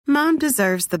Mom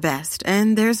deserves the best,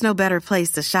 and there's no better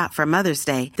place to shop for Mother's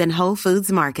Day than Whole Foods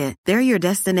Market. They're your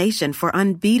destination for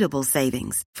unbeatable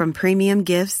savings, from premium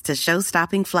gifts to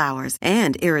show-stopping flowers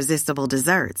and irresistible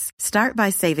desserts. Start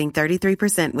by saving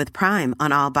 33% with Prime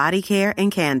on all body care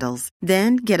and candles.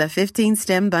 Then get a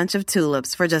 15-stem bunch of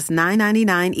tulips for just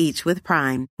 $9.99 each with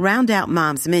Prime. Round out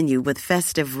Mom's menu with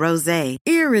festive rosé,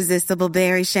 irresistible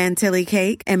berry chantilly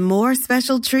cake, and more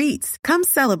special treats. Come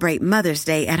celebrate Mother's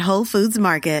Day at Whole Foods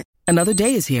Market. Another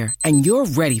day is here, and you're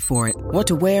ready for it. What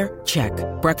to wear? Check.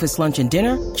 Breakfast, lunch, and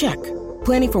dinner? Check.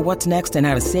 Planning for what's next and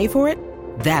how to save for it?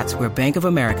 That's where Bank of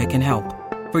America can help.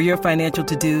 For your financial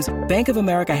to-dos, Bank of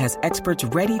America has experts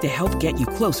ready to help get you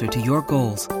closer to your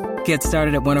goals. Get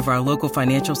started at one of our local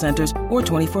financial centers or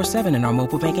 24/7 in our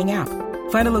mobile banking app.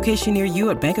 Find a location near you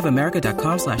at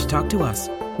bankofamerica.com/talktous.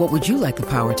 What would you like the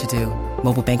power to do?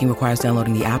 Mobile banking requires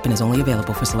downloading the app and is only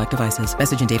available for select devices.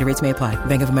 Message and data rates may apply.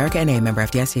 Bank of America N.A., member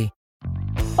FDIC.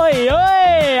 Hey,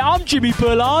 hey, I'm Jimmy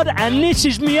Bullard, and this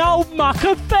is me old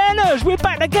mucker Fenners. We're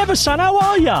back together, son. How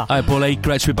are ya? Hi, Bully.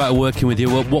 Great to be back working with you.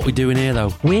 What we doing here,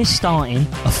 though? We're starting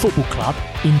a football club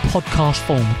in podcast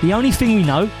form. The only thing we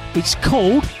know, it's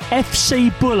called FC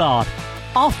Bullard.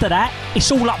 After that,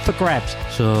 it's all up for grabs.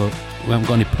 So, we haven't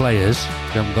got any players,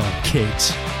 we haven't got a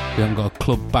kit, we haven't got a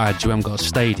club badge, we haven't got a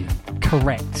stadium.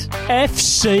 Correct.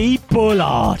 FC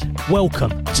Bullard.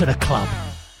 Welcome to the club.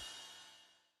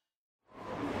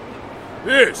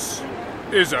 This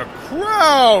is a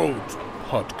Crowd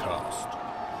podcast.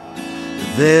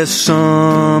 There's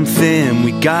something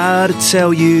we gotta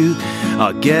tell you.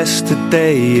 Our guest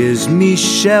today is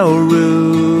Michel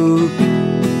Roux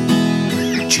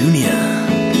Jr.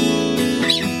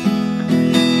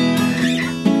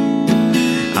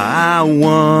 I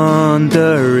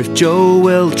wonder if Joe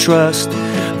will trust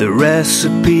the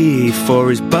recipe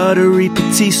for his buttery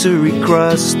patisserie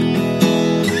crust.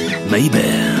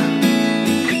 Maybe.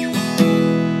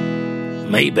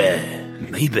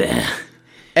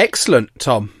 Excellent,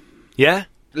 Tom. Yeah?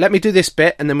 Let me do this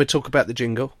bit and then we'll talk about the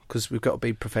jingle, because we've got to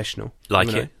be professional.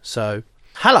 Like it. So,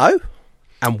 hello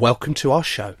and welcome to our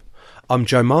show. I'm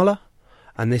Joe Marler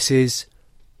and this is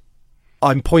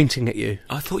I'm Pointing at You.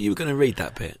 I thought you were going to read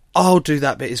that bit. I'll do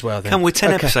that bit as well then. Come, we're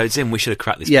 10 episodes in, we should have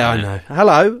cracked this bit. Yeah, I know.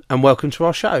 Hello and welcome to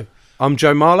our show. I'm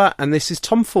Joe Marler and this is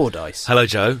Tom Fordyce. Hello,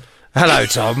 Joe. Hello,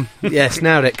 Tom. Yes,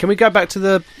 nailed it. Can we go back to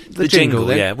the jingle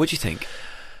then? Yeah, what do you think?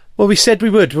 Well, we said we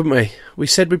would, wouldn't we? We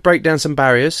said we'd break down some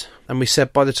barriers, and we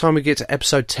said by the time we get to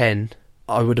episode 10,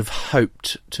 I would have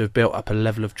hoped to have built up a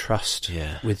level of trust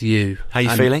with you. How are you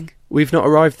feeling? We've not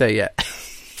arrived there yet.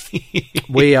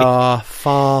 We are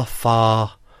far,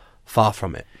 far, far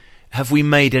from it. Have we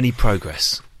made any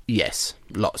progress? Yes,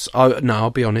 lots. I'll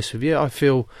be honest with you. I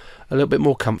feel a little bit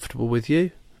more comfortable with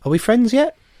you. Are we friends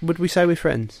yet? Would we say we're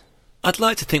friends? I'd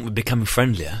like to think we're becoming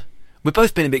friendlier. We've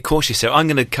both been a bit cautious, so I'm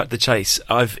going to cut the chase.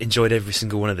 I've enjoyed every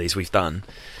single one of these we've done.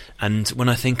 And when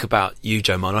I think about you,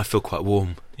 Joe Marler, I feel quite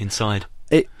warm inside.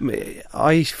 I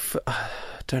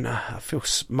don't know. I feel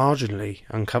marginally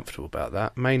uncomfortable about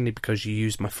that, mainly because you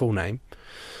used my full name.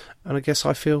 And I guess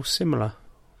I feel similar.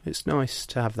 It's nice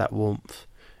to have that warmth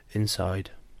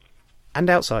inside. And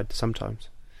outside, sometimes.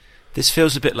 This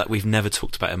feels a bit like we've never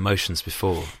talked about emotions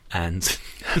before, and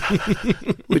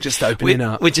we're just opening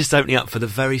up. We're just opening up for the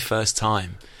very first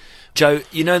time. Joe,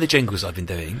 you know the jingles I've been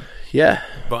doing? Yeah.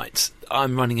 Right,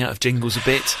 I'm running out of jingles a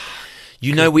bit.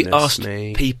 You know, we asked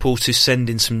people to send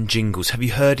in some jingles. Have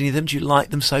you heard any of them? Do you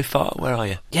like them so far? Where are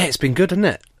you? Yeah, it's been good, hasn't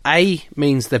it? A,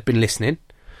 means they've been listening,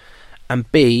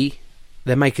 and B,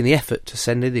 they're making the effort to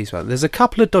send in these ones. There's a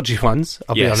couple of dodgy ones,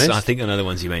 I'll be honest. Yes, I think I know the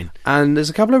ones you mean. And there's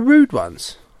a couple of rude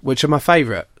ones, which are my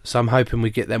favourite, so I'm hoping we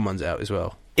get them ones out as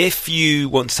well. If you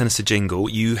want to send us a jingle,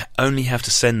 you only have to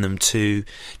send them to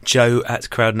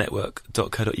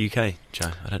joe@crowdnetwork.co.uk.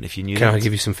 Joe, I don't know if you knew that. Can I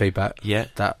give you some feedback? Yeah.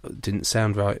 That didn't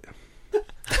sound right.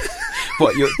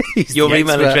 What, your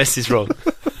email address is wrong?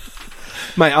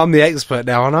 Mate, I'm the expert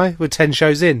now, aren't I? We're 10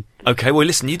 shows in. Okay, well,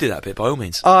 listen, you do that bit by all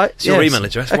means. It's your email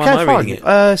address. Why am I reading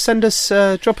it? Send us,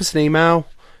 drop us an email.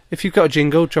 If you've got a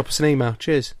jingle, drop us an email.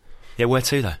 Cheers. Yeah, where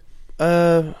to, though?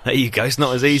 There you go. It's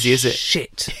not as easy, is it?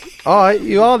 Shit. All right,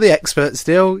 you are the expert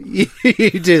still. You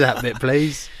do that bit,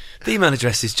 please. The email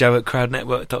address is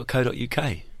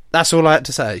joe@crowdnetwork.co.uk. That's all I had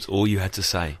to say. That's all you had to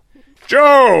say.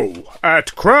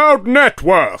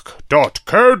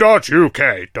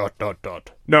 joe@crowdnetwork.co.uk ...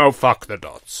 No, fuck the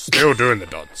dots. Still doing the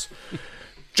dots.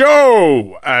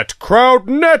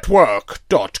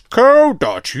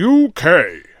 joe@crowdnetwork.co.uk.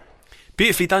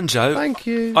 Beautifully done, Joe. Thank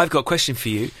you. I've got a question for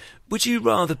you. Would you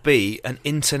rather be an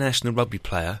international rugby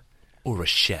player or a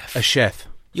chef? A chef.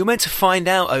 You're meant to find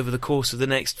out over the course of the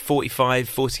next 45,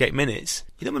 48 minutes.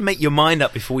 You don't want to make your mind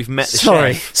up before we've met the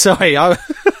chef. Sorry, I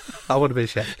want to be a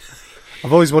chef.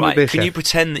 I've always wanted to be a chef. Can you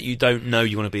pretend that you don't know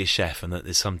you want to be a chef and that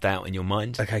there's some doubt in your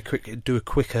mind? Okay, do a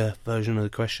quicker version of the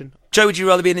question. Joe, would you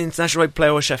rather be an international rugby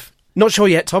player or a chef? Not sure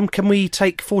yet, Tom. Can we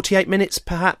take 48 minutes,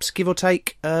 perhaps, give or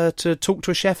take, to talk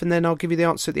to a chef, and then I'll give you the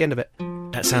answer at the end of it?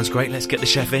 That sounds great. Let's get the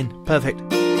chef in. Perfect.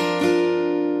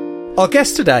 Our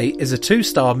guest today is a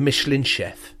 2-star Michelin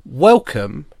chef.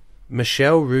 Welcome,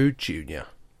 Michel Roux Jr.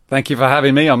 Thank you for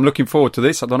having me. I'm looking forward to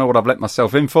this. I don't know what I've let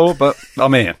myself in for, but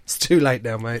I'm here. It's too late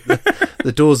now, mate.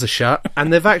 The doors are shut,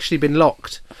 and they've actually been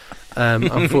locked,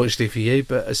 unfortunately for you.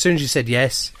 But as soon as you said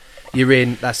yes, you're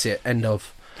in. That's it. End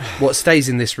of. What stays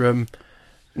in this room?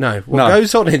 What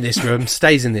goes on in this room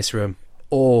stays in this room,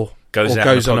 or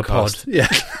goes on a pod. Yeah.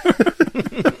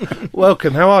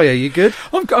 Welcome. How are you? You good?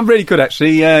 I'm really good,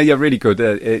 actually. Yeah, really good.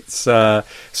 It's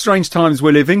strange times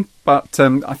we're living, but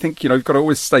I think you've got to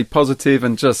always stay positive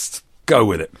and just go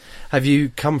with it. Have you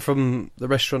come from the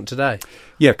restaurant today?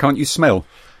 Yeah. Can't you smell?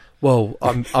 Well,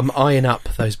 I'm eyeing up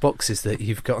those boxes that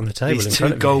you've got on the table. These in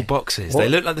front two of gold me. boxes. What? They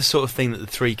look like the sort of thing that the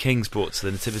Three Kings brought to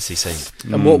the nativity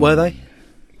scene. And what were they?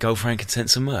 Gold,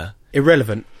 frankincense and myrrh.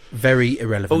 Irrelevant. Very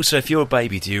irrelevant. Also, if you're a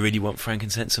baby, do you really want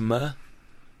frankincense and myrrh?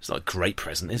 It's not a great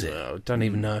present, is it? I don't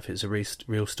even know if it's a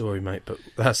real story, mate, but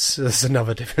that's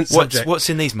another different subject. What's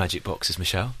in these magic boxes,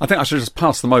 Michelle? I think I should just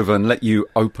pass them over and let you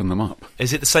open them up.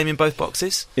 Is it the same in both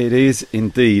boxes? It is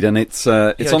indeed, and it's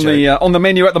on the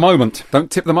menu at the moment.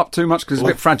 Don't tip them up too much because it's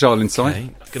a bit fragile inside. Okay.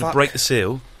 Going to break the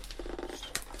seal.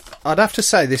 I'd have to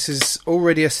say this is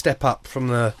already a step up from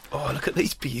the look at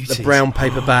these beauties. The brown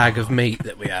paper bag of meat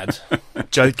that we had.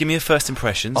 Joe, give me your first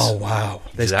impressions. Oh, wow.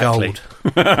 There's Exactly.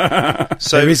 gold.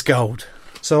 There is gold.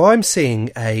 So I'm seeing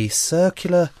a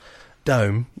circular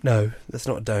dome. No, that's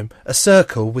not a dome. A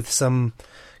circle with some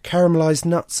caramelised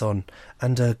nuts on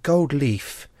and a gold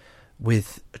leaf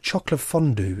with a chocolate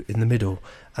fondue in the middle.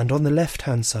 And on the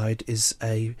left-hand side is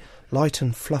a light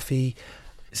and fluffy...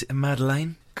 Is it a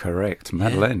Madeleine? Correct,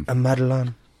 Madeleine. A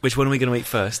Madeleine. Which one are we going to eat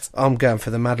first? I'm going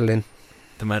for the Madeleine.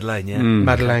 The Madeleine, yeah.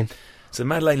 Madeleine. So the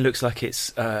Madeleine looks like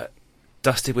it's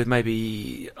dusted with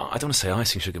maybe... I don't want to say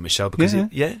icing sugar, Michelle, because... Okay.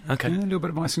 Yeah, a little bit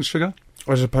of icing sugar.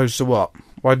 As opposed to what?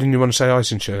 Why didn't you want to say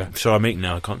icing sugar? Sorry, I'm eating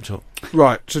now, I can't talk.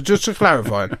 Right, so just to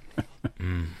clarify,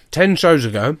 10 shows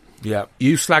ago,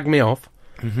 you slagged me off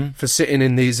for sitting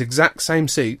in these exact same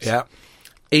seats,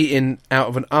 eating out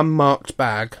of an unmarked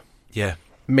bag,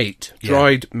 meat,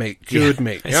 dried meat, cured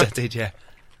meat. Yes, I did, yeah.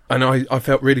 And I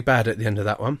felt really bad at the end of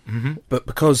that one. But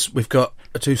because we've got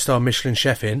a 2-star Michelin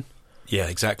chef in... Yeah,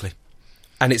 exactly.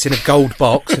 And it's in a gold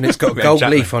box, and it's got a gold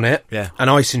leaf on it, and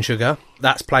icing sugar.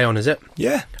 That's play on, is it?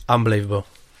 Yeah. Unbelievable.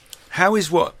 How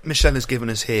is what Michelle has given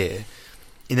us here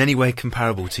in any way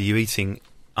comparable to you eating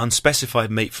unspecified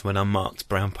meat from an unmarked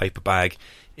brown paper bag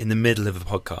in the middle of a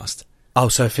podcast? Oh,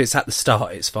 so if it's at the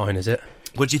start, it's fine, is it?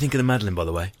 What do you think of the Madeleine, by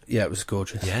the way? Yeah, it was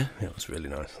gorgeous. Yeah? Yeah, it was really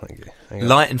nice, thank you.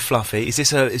 Light and fluffy. Is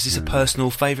this a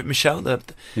personal favourite, Michelle?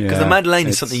 Because the Madeleine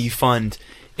is something you find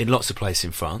in lots of places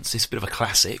in France. It's a bit of a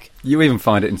classic. You even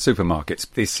find it in supermarkets.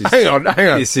 Hang on.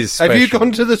 This is special. Have you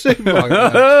gone to the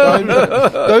supermarket?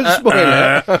 Don't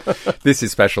spoil it. This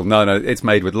is special. No, it's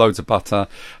made with loads of butter,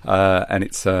 and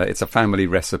it's a family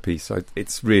recipe, so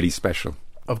it's really special.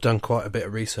 I've done quite a bit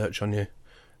of research on you.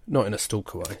 Not in a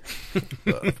stalker way,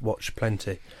 but I've watched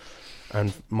plenty.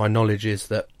 And my knowledge is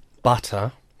that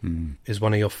butter is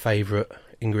one of your favourite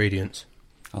ingredients.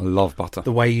 I love butter.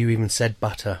 The way you even said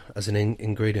butter as an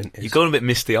ingredient is... You've gone a bit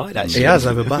misty-eyed, actually. He has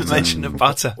over butter. You mentioned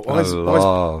butter. I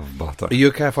love butter. Are you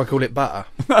okay if I call it butter?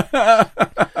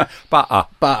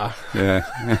 Butter. Yeah.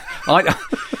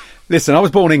 Listen, I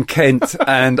was born in Kent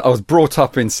and I was brought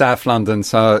up in South London,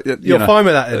 so... You're fine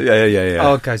with that, then? Yeah.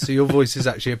 Oh, okay, so your voice is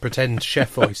actually a pretend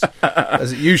chef voice.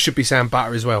 As you should be saying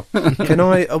butter as well.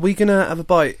 Are we going to have a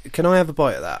bite? Can I have a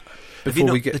bite of that?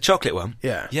 Before we get the chocolate one?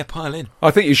 Yeah. Yeah, pile in.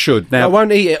 I think you should. Now, I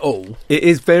won't eat it all. It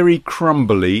is very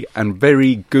crumbly and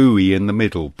very gooey in the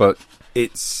middle, but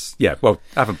it's... Yeah, well,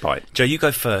 have a bite. Joe, you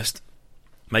go first.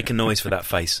 Make a noise for that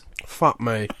face. Fuck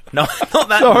me. No, not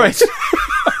that Sorry. noise.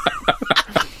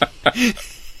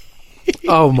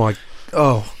 Oh my...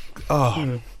 Oh,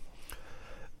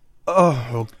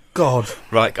 God.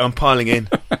 Right, I'm piling in.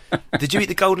 Did you eat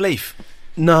the gold leaf?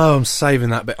 No, I'm saving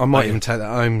that bit. I might even take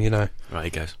that home, Right, he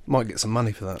goes. Might get some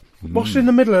money for that. What's in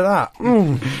the middle of that?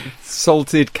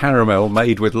 Salted caramel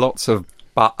made with lots of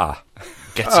butter.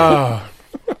 Get it.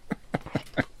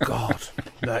 God,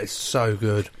 that is so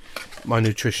good. My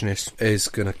nutritionist is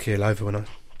going to keel over when I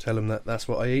tell him that that's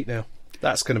what I eat now.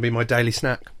 That's going to be my daily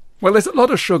snack. Well, there's a lot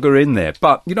of sugar in there,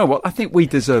 but you know what? I think we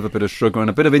deserve a bit of sugar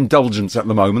and a bit of indulgence at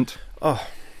the moment. Oh,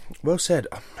 well said.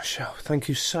 Oh, Michelle, thank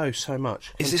you so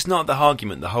much. Is this not the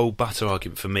argument? The whole butter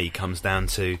argument for me comes down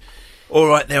to, all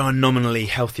right, there are nominally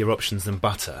healthier options than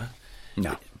butter.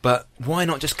 No. But why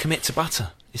not just commit to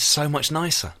butter? It's so much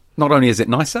nicer. Not only is it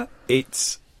nicer,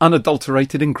 it's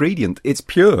unadulterated ingredient. It's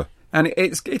pure, and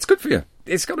it's good for you.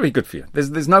 It's got to be good for you.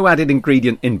 There's no added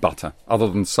ingredient in butter other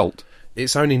than salt.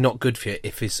 It's only not good for you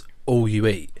if it's all you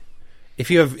eat. If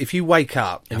you wake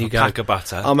up and you go, pack of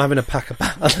butter. I'm having a pack of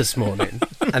butter this morning,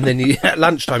 and then at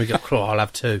lunchtime you go, oh, I'll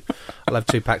have 2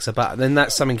 packs of butter. Then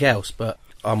that's something else. But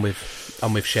I'm with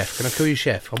Chef. Can I call you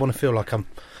Chef? I want to feel like I'm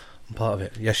part of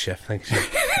it. Yes, Chef. Thanks,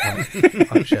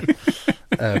 Chef. I'm Chef.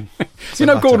 You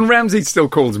know, Gordon Ramsay still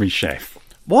calls me Chef.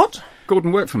 What?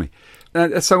 Gordon worked for me.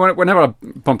 So whenever I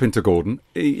bump into Gordon,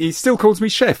 he still calls me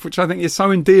Chef, which I think is so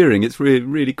endearing. It's really,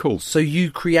 really cool. So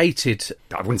you created...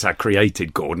 I wouldn't say I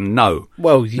created Gordon, no.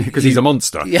 Well, because he's a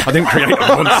monster. Yeah. I didn't create a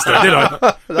monster, did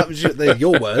I? That was they're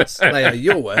your words. They are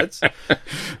your words.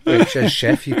 Which, as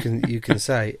Chef, you can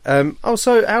say.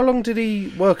 So how long did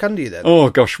he work under you then? Oh,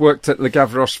 gosh, worked at Le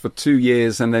Gavroche for 2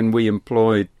 years, and then we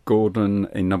employed Gordon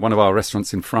in one of our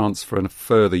restaurants in France for a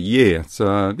further year.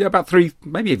 So, yeah, about 3,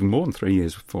 maybe even more than 3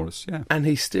 years for us, yeah. And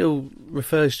he still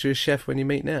refers to you as Chef when you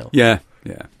meet now? Yeah.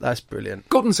 That's brilliant.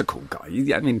 Gordon's a cool guy.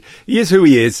 I mean, he is who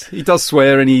he is. He does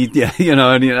swear,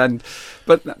 and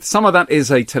but some of that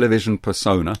is a television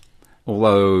persona,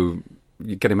 although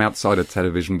you get him outside a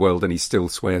television world and he still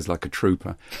swears like a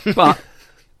trooper. But,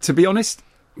 to be honest,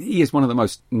 he is one of the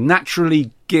most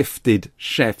naturally gifted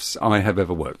chefs I have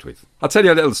ever worked with. I'll tell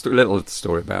you a little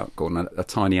story about Gordon, a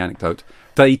tiny anecdote.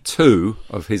 Day 2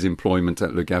 of his employment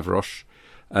at Le Gavroche,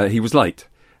 he was late.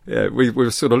 We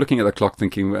were sort of looking at the clock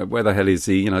thinking, where the hell is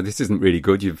he? This isn't really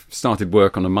good. You've started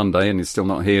work on a Monday and he's still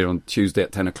not here on Tuesday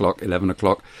at 10 o'clock, 11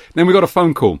 o'clock. Then we got a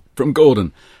phone call from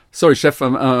Gordon. Sorry, Chef,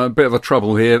 I'm a bit of a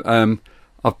trouble here.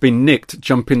 I've been nicked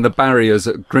jumping the barriers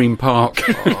at Green Park.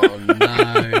 Oh,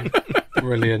 no.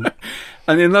 Brilliant.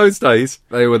 And in those days,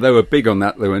 they were big on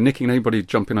that. They were nicking anybody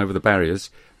jumping over the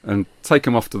barriers and take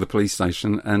them off to the police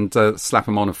station and slap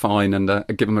them on a fine and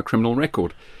give them a criminal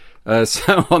record.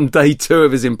 So on day 2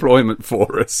 of his employment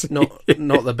for us, not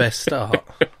the best start.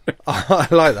 I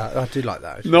like that. I do like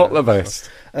that. Actually. Not the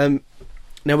best.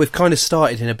 Now we've kind of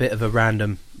started in a bit of a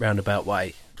roundabout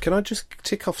way. Can I just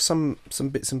tick off some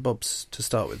bits and bobs to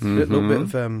start with? A little bit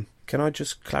of. Can I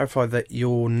just clarify that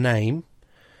your name,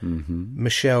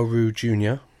 Michel Roux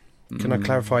Jr. Can I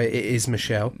clarify it is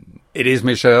Michel? It is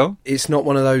Michel. It's not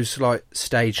one of those like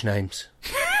stage names.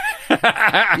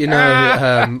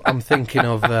 I'm thinking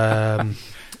of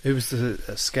who was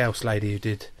the Scouse lady who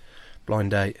did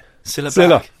Blind Date? Cilla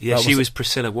Black. Yeah, she was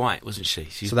Priscilla White, wasn't she?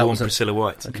 She was born Priscilla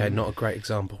White. Okay, not a great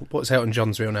example. What's Elton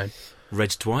John's real name?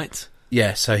 Reg Dwight.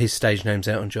 Yeah, so his stage name's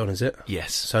Elton John, is it?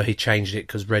 Yes. So he changed it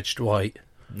because Reg Dwight.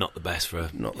 Not the best for her.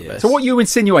 Not the best. So what are you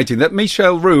insinuating, that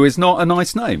Michel Roux is not a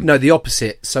nice name? No, the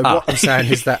opposite. So what I'm saying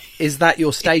is that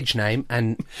your stage name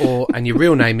and your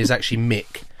real name is actually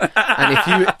Mick.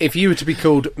 And if you were to be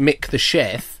called Mick the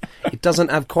Chef, it doesn't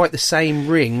have quite the same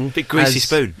ring. Bit Greasy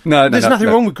Spoon. No, there's nothing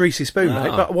wrong with Greasy Spoon,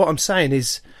 mate. But what I'm saying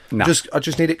is, I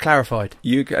just need it clarified.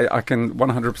 I can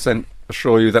 100%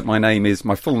 assure you that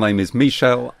my full name is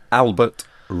Michel Albert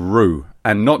Roux,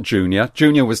 and not Junior.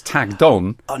 Junior was tagged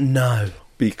on. Oh no.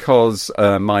 Because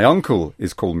my uncle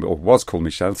was called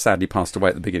Michel, sadly passed away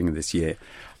at the beginning of this year.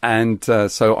 And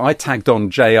so I tagged on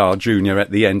JR Jr.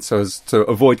 at the end so as to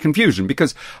avoid confusion,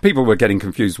 because people were getting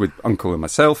confused with Uncle and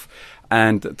myself,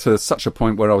 and to such a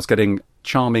point where I was getting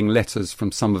charming letters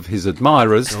from some of his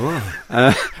admirers,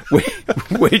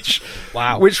 which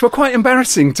were quite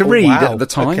embarrassing to read at the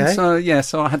time. Okay.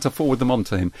 So I had to forward them on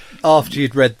to him. After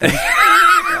you'd read them.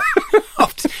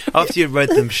 After you'd read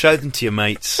them, show them to your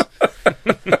mates.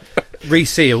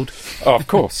 Resealed. Oh, of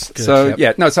course. Good,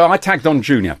 So I tagged on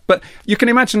Junior. But you can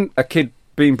imagine a kid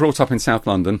being brought up in South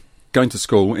London, going to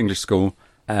school, English school,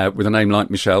 with a name like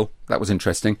Michel. That was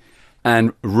interesting.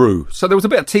 And Roux. So there was a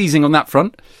bit of teasing on that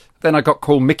front. Then I got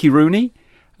called Mickey Rooney.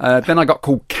 Then I got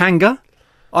called Kanga.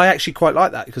 I actually quite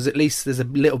like that, because at least there's a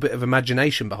little bit of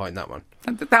imagination behind that one.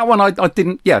 And that one I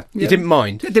didn't, You didn't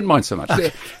mind? I didn't mind so much.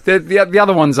 The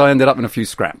other ones I ended up in a few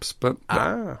scraps, but...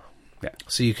 Yeah.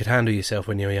 So you could handle yourself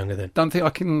when you were younger then? Don't think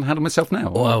I can handle myself now.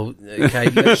 Well,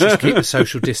 okay, let's just keep the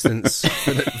social distance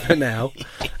for now.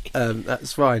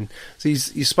 That's fine. So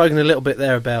you've spoken a little bit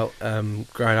there about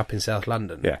growing up in South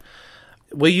London. Yeah.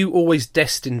 Were you always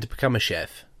destined to become a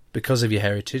chef because of your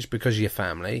heritage, because of your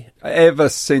family? Ever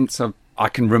since I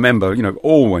can remember,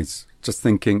 always just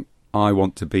thinking, I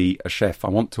want to be a chef. I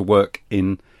want to work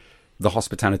in the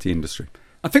hospitality industry.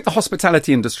 I think the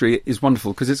hospitality industry is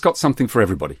wonderful because it's got something for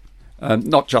everybody.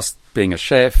 Not just being a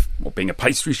chef or being a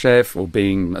pastry chef or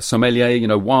being a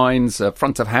sommelier, wines,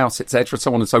 front of house, etc.,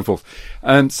 so on and so forth.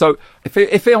 So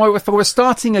if I were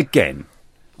starting again,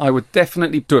 I would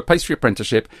definitely do a pastry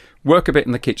apprenticeship, work a bit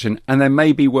in the kitchen, and then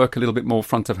maybe work a little bit more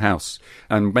front of house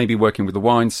and maybe working with the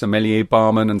wine, sommelier,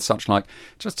 barman and such like,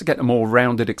 just to get a more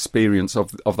rounded experience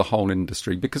of the whole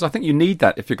industry. Because I think you need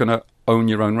that if you're going to own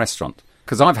your own restaurant.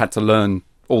 Because I've had to learn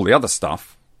all the other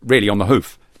stuff really on the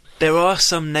hoof. There are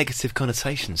some negative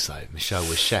connotations, though, Michelle,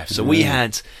 with chefs. So we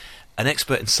had an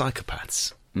expert in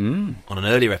psychopaths on an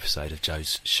earlier episode of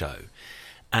Joe's show.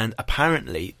 And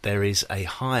apparently there is a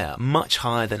much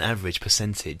higher than average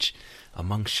percentage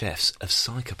among chefs of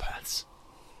psychopaths.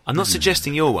 I'm not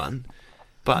suggesting you're one,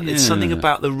 but it's something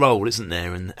about the role, isn't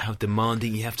there, and how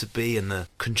demanding you have to be and the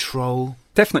control.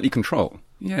 Definitely control.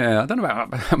 Yeah, I don't know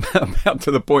about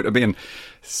to the point of being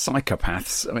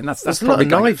psychopaths. I mean, that's There's a lot of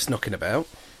knives knocking about.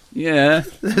 Yeah.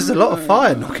 There's a lot of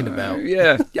fire knocking about.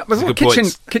 Yeah. But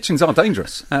kitchens are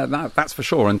dangerous. That's for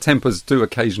sure. And tempers do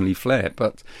occasionally flare.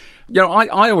 But,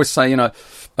 I always say,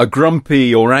 a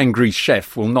grumpy or angry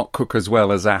chef will not cook as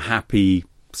well as a happy,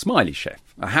 smiley chef.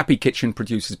 A happy kitchen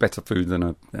produces better food than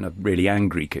a really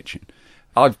angry kitchen.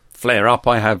 I flare up.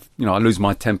 I lose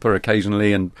my temper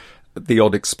occasionally and the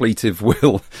odd expletive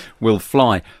will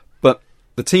fly. But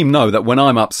the team know that when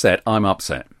I'm upset,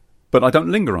 But I don't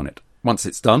linger on it. Once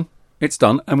it's done,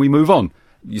 and we move on.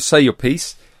 You say your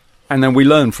piece, and then we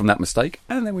learn from that mistake,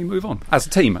 and then we move on as a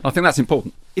team. I think that's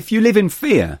important. If you live in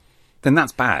fear, then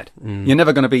that's bad. You're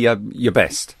never going to be your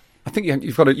best. I think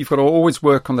you've got to always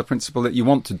work on the principle that you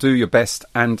want to do your best,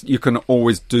 and you can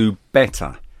always do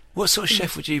better. What sort of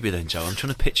chef would you be then, Joe? I'm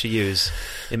trying to picture you as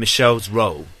in Michelle's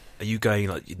role. Are you going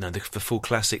the full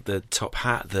classic, the top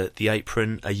hat, the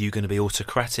apron? Are you going to be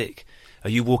autocratic? Are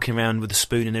you walking around with a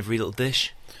spoon in every little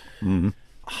dish?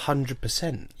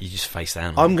 100%. You just face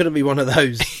down. I'm going to be one of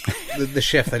those. the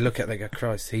chef, they look at, they go,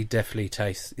 Christ, he definitely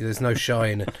tastes. There's no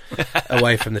shying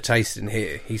away from the tasting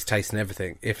here. He's tasting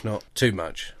everything, if not too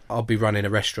much. I'll be running a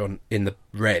restaurant in the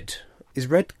red. Is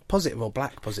red positive or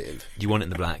black positive? You want it in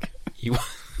the black.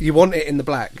 You want it in the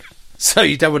black. So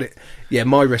you don't want it... Yeah,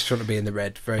 my restaurant will be in the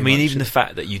red very much. Even the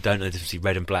fact that you don't know the difference between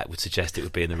red and black would suggest it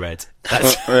would be in the red.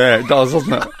 Yeah, it does,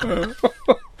 doesn't it?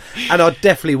 And I'd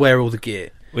definitely wear all the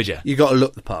gear. Would you? You got to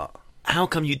look the part. How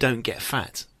come you don't get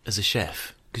fat as a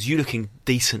chef? Because you're looking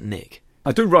decent, Nick.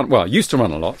 I do run... Well, I used to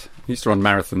run a lot. I used to run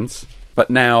marathons. But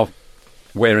now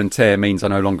wear and tear means I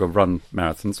no longer run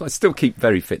marathons. I still keep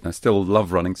very fit and I still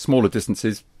love running. Smaller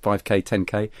distances, 5K,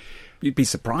 10K. You'd be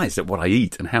surprised at what I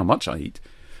eat and how much I eat.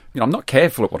 I'm not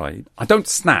careful at what I eat. I don't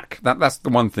snack. That's the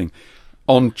one thing.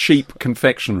 On cheap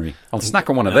confectionery. I'll snack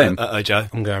on one of them. Joe.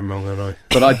 I'm going wrong, aren't I?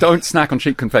 But I don't snack on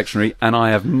cheap confectionery, and I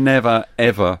have never,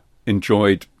 ever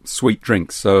enjoyed sweet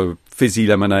drinks. So fizzy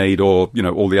lemonade or,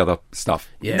 all the other stuff.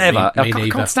 Yeah, never. Me I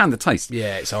can't stand the taste.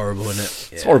 Yeah, it's horrible, isn't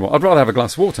it? Yeah. It's horrible. I'd rather have a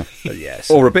glass of water. Yes.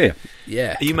 Or a beer.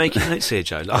 Yeah. Are you making notes here,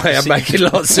 Joe? I am making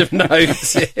lots of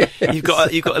notes. You've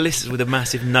got a list with a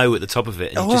massive no at the top of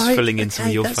it, and you're just filling in some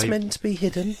of your favourites. That's meant to be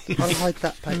hidden. I'll hide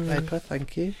that paper,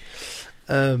 thank you.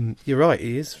 You're right,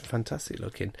 he is fantastic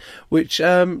looking. Which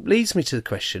leads me to the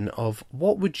question of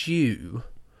what would you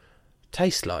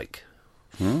taste like?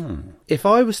 If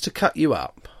I was to cut you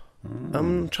up,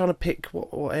 I'm trying to pick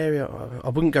what area. I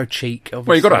wouldn't go cheek, obviously.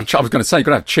 Well, you've got to have, I was going to say, you've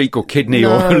got to have cheek or kidney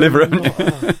or liver.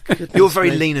 You're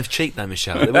very lean of cheek, though,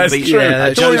 Michelle. That's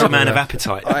true. Joe's a man of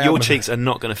appetite. Your cheeks are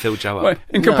not going to fill Joe up. Well,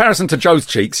 in comparison to Joe's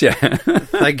cheeks, yeah.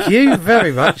 Thank you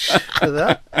very much for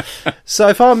that. So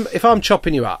if I'm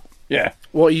chopping you up, yeah,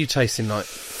 what are you tasting like?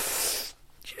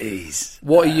 Jeez.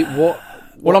 What are you? What?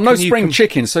 Well, I'm no spring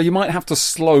chicken, so you might have to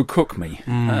slow cook me.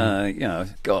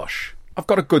 Gosh. I've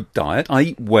got a good diet. I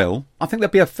eat well. I think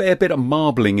there'd be a fair bit of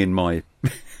marbling in my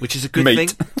which is a good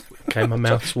meat. thing. Okay, my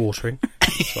mouth's watering.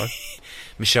 Sorry.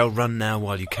 Michelle, run now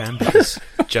while you can, because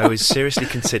Joe is seriously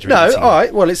considering... No, all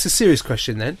right. Well, it's a serious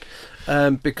question then,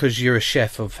 because you're a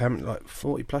chef of, how many,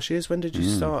 40 plus years? When did you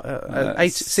start?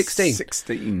 16?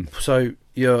 16. So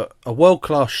you're a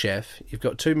world-class chef. You've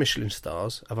got 2 Michelin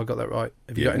stars. Have I got that right?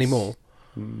 Have you got any more?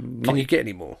 Can you get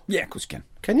any more? Yeah, of course you can.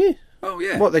 Can you? Oh,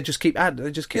 yeah. What, they just keep adding?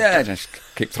 They just keep just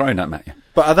keep throwing them at you.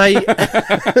 But are they...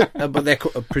 but they're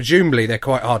presumably they're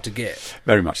quite hard to get.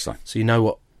 Very much so. So you know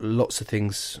what lots of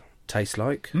things taste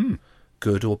like,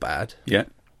 good or bad. Yeah.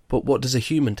 But what does a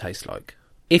human taste like?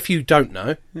 If you don't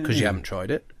know, because you haven't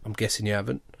tried it, I'm guessing you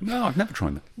haven't. No, I've never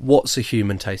tried it. What's a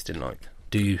human tasting like?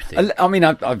 do you think? I mean,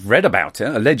 I've read about it.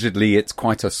 Allegedly, it's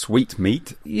quite a sweet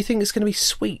meat. You think it's going to be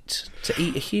sweet to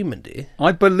eat a human, do you?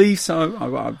 I believe so.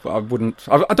 I wouldn't.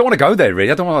 I don't want to go there,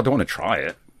 really. I don't want to try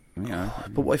it. You know.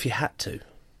 But what if you had to?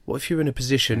 What if you're in a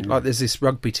position like there's this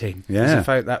rugby team? Yeah.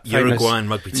 That Uruguayan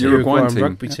rugby team. Uruguayan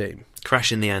rugby team.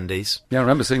 Crash in the Andes. Yeah, I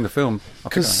remember seeing the film.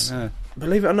 Because,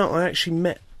 believe it or not, I actually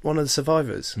met one of the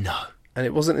survivors. No. And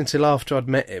it wasn't until after I'd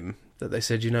met him that they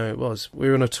said, it was. We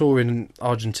were on a tour in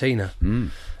Argentina,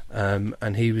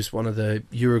 and he was one of the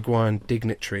Uruguayan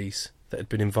dignitaries that had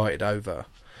been invited over.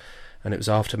 And it was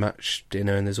after match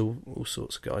dinner, and there's all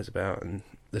sorts of guys about, and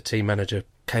the team manager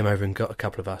came over and got a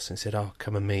couple of us and said, "Oh,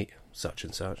 come and meet such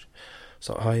and such."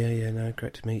 So, "Oh, yeah, no,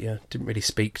 great to meet you." Didn't really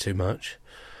speak too much.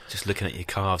 Just looking at your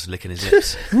calves, licking his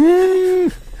lips.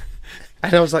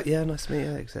 And I was like, "Yeah, nice to meet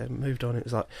you." So moved on. It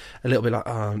was like a little bit like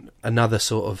another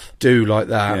sort of do like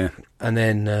that. Yeah. And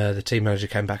then the team manager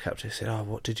came back up to us and said, "Oh,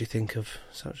 what did you think of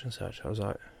such and such?" I was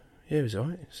like, "Yeah, he was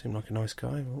alright. He seemed like a nice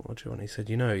guy. What do you want?" He said,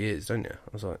 "You know who he is, don't you?" I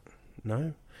was like,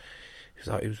 "No." He was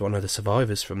like, "He was one of the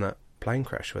survivors from that plane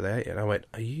crash where they ate it." And I went,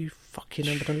 "Are you fucking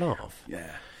having a laugh?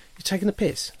 Yeah. You're taking the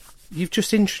piss. You've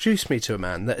just introduced me to a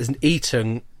man that has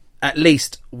eaten at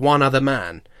least one other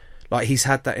man. Like, he's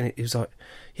had that in it." He was like,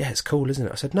 "Yeah, it's cool, isn't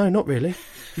it?" I said, "No, not really.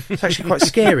 It's actually quite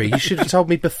scary. You should have told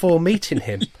me before meeting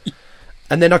him.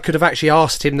 And then I could have actually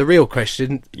asked him the real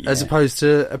question as opposed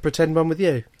to a pretend one with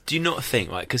you." Do you not think,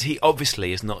 like, because he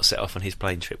obviously has not set off on his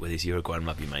plane trip with his Uruguayan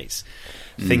rugby mates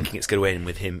thinking it's going to end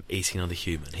with him eating another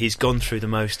human. He's gone through the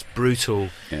most brutal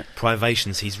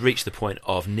privations. He's reached the point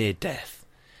of near death.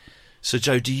 So,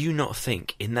 Joe, do you not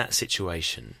think in that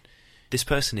situation, this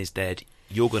person is dead,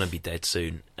 you're going to be dead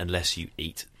soon unless you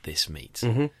eat this meat?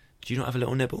 Mm-hmm. Do you not have a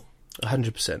little nibble?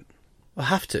 100%. I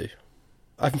have to.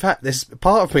 In fact, there's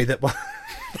part of me that...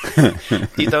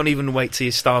 You don't even wait till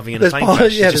you're starving in a plane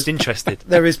crash. You're just interested.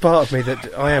 There is part of me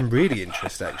that I am really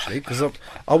interested, actually, because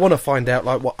I want to find out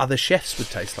like what other chefs would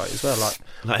taste like as well.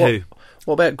 Like who?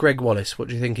 What about Greg Wallace? What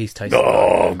do you think he's tasting like?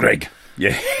 Oh, Greg.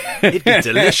 Yeah. He'd be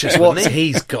delicious, What wouldn't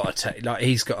he? he's got to take. Like,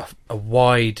 he's got a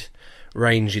wide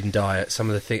ranging diet, some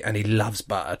of the things, and he loves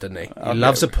butter, doesn't he? He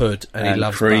loves a pud, and he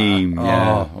loves cream, butter.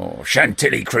 yeah. Oh,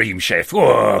 Chantilly cream, chef.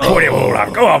 Oh, put it all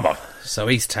up. Go on, boy. So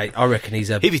I reckon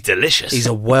he'd be delicious. He's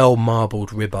a well marbled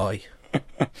ribeye.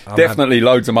 Definitely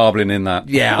loads of marbling in that.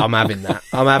 Yeah, I'm having that.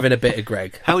 I'm having a bit of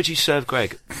Greg. How would you serve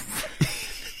Greg?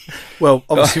 Well,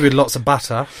 obviously with lots of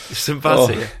butter. Some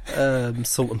butter.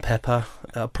 Salt and pepper.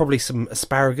 Probably some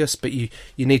asparagus, but you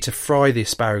need to fry the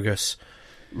asparagus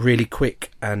really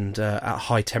quick and at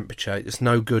high temperature. It's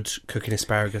no good cooking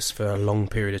asparagus for a long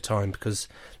period of time because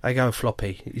they go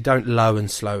floppy. You don't low and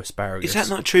slow asparagus. Is that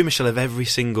not true, Michelle, of every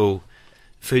single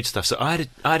food stuff? So I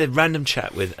had a random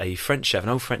chat with a French chef, an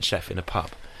old French chef in a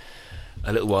pub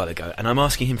a little while ago, and I'm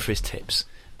asking him for his tips.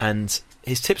 And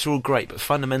his tips are all great, but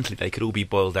fundamentally they could all be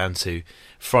boiled down to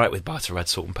fry it with butter, add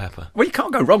salt and pepper. Well, you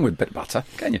can't go wrong with a bit of butter,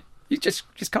 can you? You just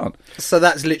can't. So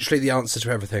that's literally the answer to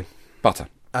everything. Butter.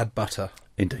 Add butter.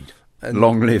 Indeed. And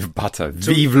long live butter.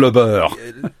 Vive le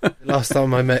beurre. Last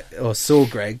time I met or saw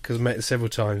Greg, because I met him several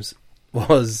times,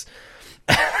 was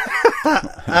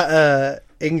at an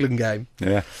England game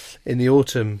in the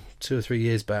autumn 2 or 3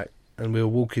 years back, and we were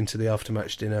walking to the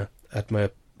after-match dinner. I had my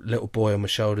little boy on my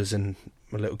shoulders and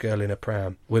my little girl in a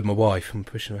pram with my wife. I'm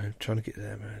pushing her, trying to get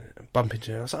there, man. Bumping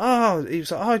into her. I was like, he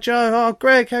was like, "Hi, Joe. Oh,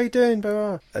 Greg, how you doing?"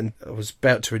 And I was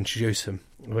about to introduce him.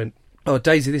 I went, "Oh,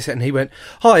 Daisy, this," and he went,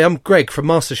 "Hi, I'm Greg from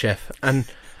MasterChef." And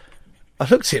I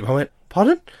looked at him, I went,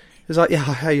 "Pardon?" He was like, "Yeah,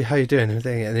 how you doing?"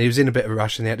 And he was in a bit of a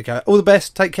rush, and he had to go, "All the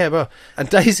best, take care, bro." And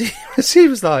Daisy, she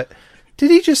was like,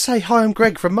 "Did he just say, 'Hi, I'm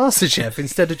Greg from MasterChef,'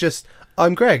 instead of just,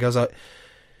 'I'm Greg'?" I was like,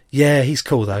 "Yeah, he's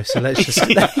cool though, so let's just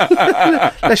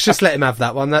let's just let him have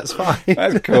that one. That's fine."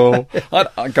 That's cool.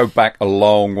 I go back a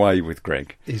long way with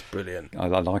Greg. He's brilliant. I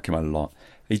like him a lot.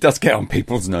 He does get on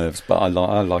people's nerves, but I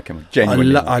like him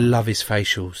genuinely. I love his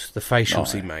facials, the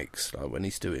facials he makes, like when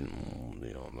he's doing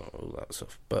all that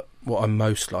stuff. But what I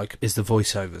most like is the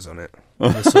voiceovers on it.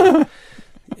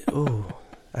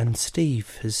 And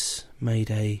Steve has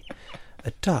made a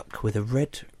duck with a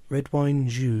red wine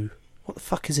jus. What the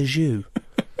fuck is a jus?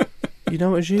 You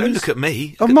know what a jus is? Don't look at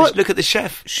me. Look at the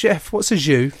chef. Chef, what's a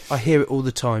jus? I hear it all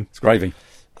the time. It's gravy.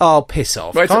 Oh, piss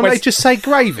off. Can't they just say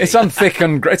gravy? It's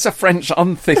unthickened. It's a French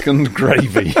unthickened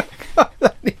gravy.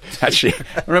 Actually,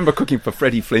 I remember cooking for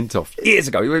Freddie Flintoff years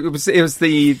ago. It was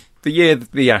the year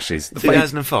of the Ashes.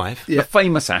 2005? The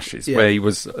famous Ashes, where he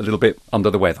was a little bit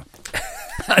under the weather.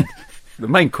 And the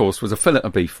main course was a fillet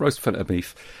of beef, roast fillet of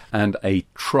beef, and a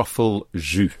truffle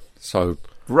jus. So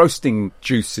roasting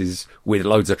juices with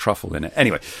loads of truffle in it.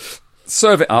 Anyway,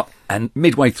 serve it up, And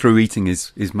midway through eating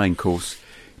his main course,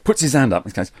 puts his hand up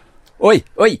and goes, "Oi,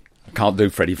 oi!" I can't do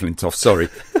Freddie Flintoff, sorry.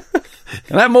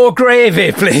 "Can I have more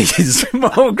gravy, please?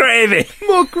 More gravy."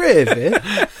 More gravy?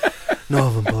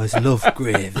 Northern boys love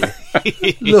gravy.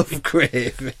 Love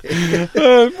gravy.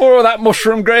 More of that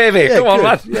mushroom gravy. Yeah, Come on, good.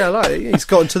 lad. Yeah, I like it. He's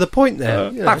gotten to the point there.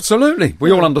 you know. Absolutely.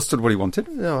 We all understood what he wanted.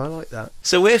 No, I like that.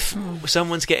 So if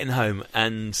someone's getting home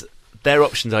and their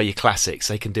options are your classics,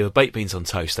 they can do a baked beans on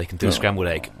toast, they can do a scrambled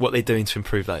egg. What are they doing to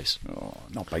improve those? Oh,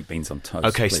 not baked beans on toast.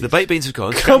 Okay, please. so the baked beans have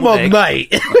gone. Come scrambled on, egg. mate.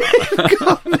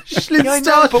 Yeah, I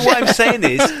know, but what I'm saying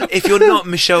is, if you're not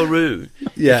Michelle Roux,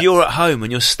 Yeah. if you're at home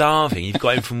and you're starving, you've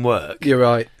got home from work, You're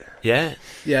right. yeah?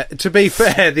 Yeah, to be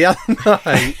fair, the other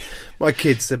night, my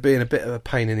kids are being a bit of a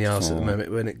pain in the arse at the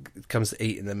moment when it comes to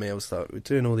eating their meals. Like, we're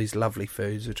doing all these lovely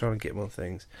foods, we're trying to get them on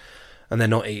things, and they're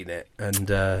not eating it.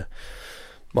 And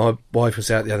my wife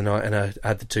was out the other night, and I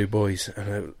had the two boys,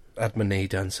 and I had my knee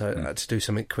done, so I had to do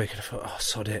something quick. And I thought, oh,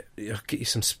 sod it, I'll get you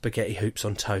some spaghetti hoops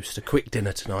on toast, a quick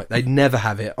dinner tonight. They never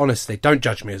have it. Honestly, don't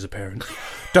judge me as a parent.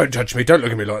 Don't judge me. Don't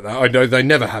look at me like that. I know they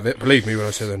never have it. Believe me when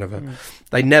I say they never.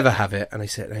 They never have it. And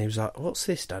he was like, "What's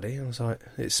this, Daddy?" And I was like,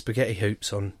 "It's spaghetti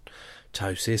hoops on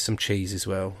toast. Here's some cheese as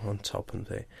well on top and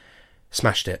thing."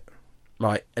 Smashed it,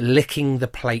 like licking the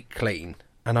plate clean.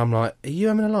 And I'm like, "Are you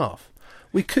having a laugh?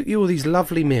 We cook you all these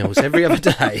lovely meals every other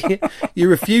day. You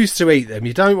refuse to eat them.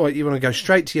 You want to go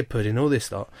straight to your pudding, all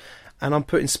this lot. And I'm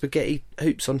putting spaghetti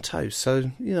hoops on toast.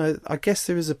 So, I guess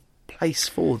there is a place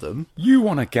for them." You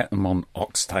want to get them on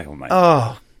oxtail, mate.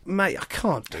 Oh, mate, I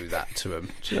can't do that to them.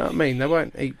 Do you know what I mean? They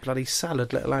won't eat bloody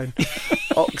salad, let alone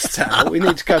oxtail. We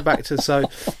need to go back to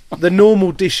the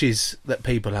normal dishes that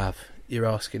people have. You're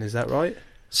asking, is that right?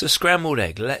 So scrambled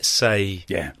egg, let's say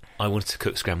Yeah. I wanted to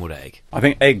cook scrambled egg. I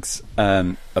think eggs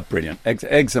are brilliant.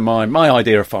 Eggs are my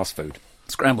idea of fast food.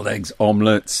 Scrambled eggs,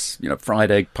 omelettes,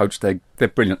 fried egg, poached egg, they're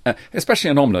brilliant.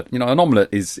 Especially an omelette. An omelette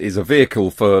is a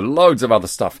vehicle for loads of other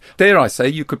stuff. Dare I say,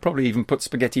 you could probably even put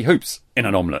spaghetti hoops in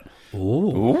an omelette.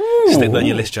 Ooh. Stick that on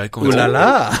your list, Joe. Go on. Ooh la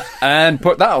la. And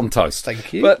put that on toast.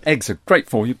 Thank you. But eggs are great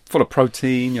for you, full of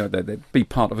protein. They'd be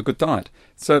part of a good diet.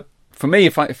 So for me,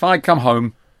 if I come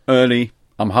home early,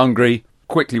 I'm hungry,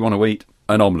 quickly want to eat,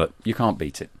 an omelette, you can't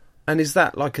beat it. And is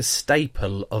that like a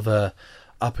staple of a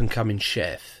up-and-coming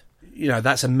chef?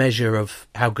 That's a measure of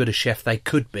how good a chef they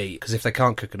could be, because if they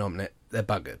can't cook an omelette, they're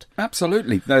buggered.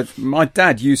 Absolutely. My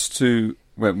dad used to,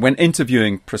 when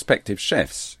interviewing prospective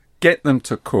chefs, get them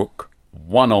to cook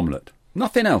one omelette.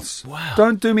 Nothing else. Wow.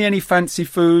 Don't do me any fancy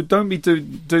food. Don't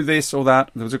do this or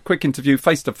that. There was a quick interview,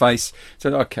 face-to-face.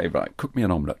 Said, "Okay, right, cook me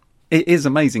an omelette." It is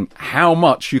amazing how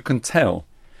much you can tell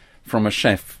from a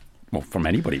chef, well, from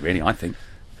anybody really, I think,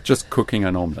 just cooking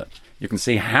an omelette. You can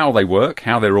see how they work,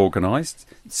 how they're organised.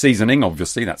 Seasoning,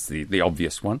 obviously, that's the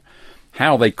obvious one.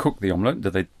 How they cook the omelette. Do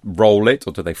they roll it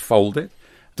or do they fold it?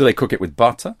 Do they cook it with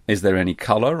butter? Is there any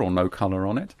colour or no colour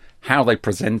on it? How they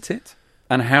present it,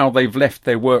 and how they've left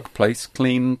their workplace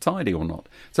clean and tidy or not.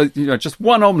 So, just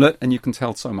one omelette and you can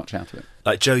tell so much out of it.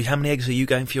 Like, Joe, how many eggs are you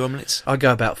going for your omelettes? I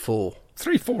go about 4.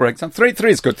 3, 4 eggs. Three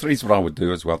is good. 3 is what I would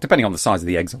do as well, depending on the size of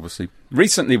the eggs, obviously.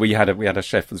 Recently, we had a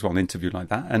chef as well, an interview like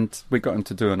that, and we got him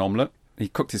to do an omelette. He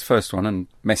cooked his first one and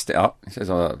messed it up. He says,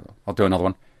 "I'll do another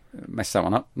one." Messed that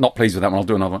one up. Not pleased with that one. I'll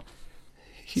do another one.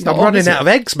 I'm running out of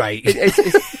eggs, mate.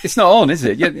 It's not on, is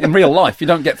it? In real life, you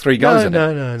don't get 3 goes at it.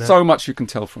 No. So much you can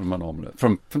tell from an omelette,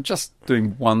 from just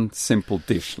doing one simple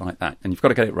dish like that, and you've got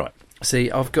to get it right.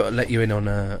 See, I've got to let you in on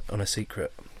a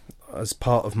secret. As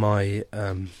part of my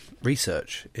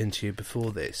research into you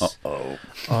before this,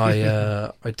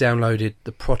 I downloaded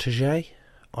The Protégé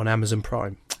on Amazon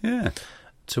Prime. Yeah.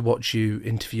 To watch you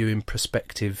interviewing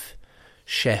prospective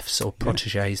chefs or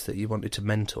protégés that you wanted to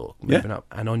mentor moving up.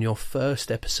 And on your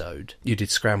first episode, you did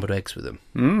scrambled eggs with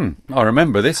them. I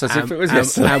remember this as if it was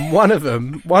yesterday. And one of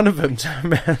them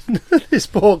turned around, this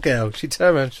poor girl, she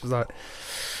turned around, she was like,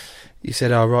 "You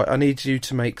said, oh, right, I need you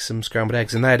to make some scrambled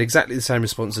eggs." And they had exactly the same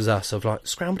response as us of like,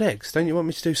 "Scrambled eggs? Don't you want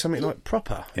me to do something like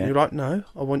proper?" Yeah. And you're like, "No,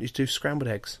 I want you to do scrambled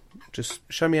eggs. Just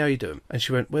show me how you do them." And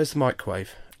she went, "Where's the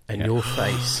microwave?" And your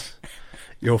face,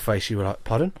 you were like,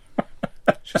 "Pardon?"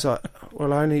 She's like,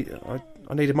 "Well, I need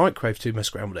a microwave to do my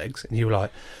scrambled eggs." And you were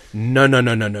like,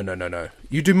 No.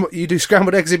 You do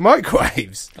scrambled eggs in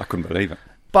microwaves." I couldn't believe it.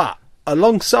 But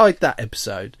alongside that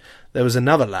episode, there was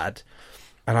another lad,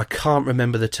 and I can't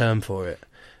remember the term for it.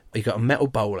 He got a metal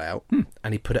bowl out,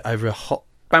 and he put it over a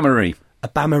Bain-marie.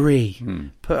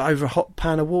 bain-marie. Put it over a hot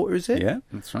pan of water, is it? Yeah,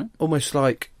 that's right. Almost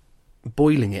like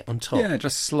boiling it on top. Yeah,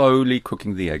 just slowly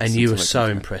cooking the eggs. And you were until they so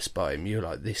come impressed by him. You were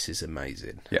like, this is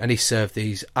amazing. Yeah. And he served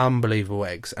these unbelievable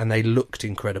eggs, and they looked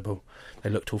incredible. They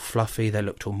looked all fluffy. They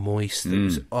looked all moist.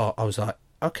 I was like,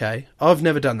 okay, I've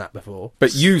never done that before.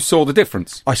 But you saw the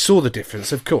difference. I saw the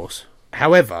difference, of course.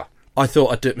 However, I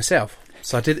thought I'd do it myself.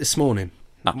 So I did it this morning.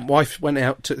 My wife went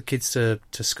out, took the kids to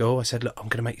school. I said, look, I'm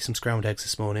going to make you some scrambled eggs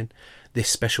this morning. This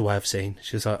special way I've seen.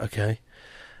 She was like, okay.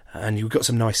 And you've got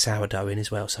some nice sourdough in as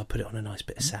well, so I'll put it on a nice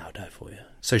bit of sourdough for you.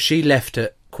 So she left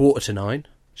at 9:15.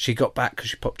 She got back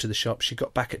because she popped to the shop. She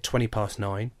got back at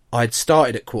 9:20. I'd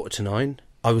started at 9:15.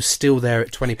 I was still there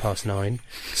at 9:20,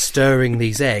 stirring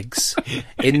these eggs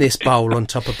in this bowl on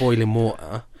top of boiling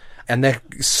water. And they're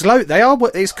slow.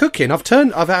 It's cooking. I've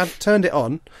turned it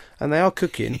on, and they are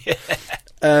cooking.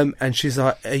 And she's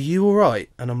like, "Are you all right?"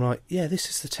 And I'm like, "Yeah, this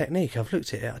is the technique. I've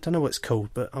looked at it. I don't know what it's called,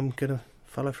 but I'm gonna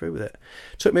follow through with it."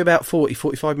 Took me about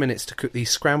 45 minutes to cook these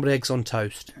scrambled eggs on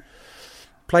toast.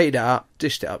 Plated it up,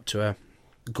 dished it up to her.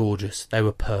 Gorgeous. They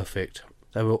were perfect.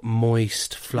 They were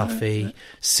moist, fluffy,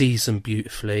 seasoned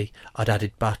beautifully. I'd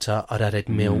added butter. I'd added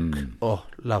milk. Oh,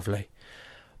 lovely.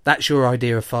 That's your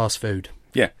idea of fast food.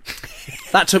 Yeah.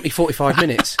 That took me 45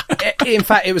 minutes. In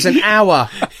fact, it was an hour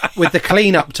with the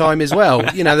clean-up time as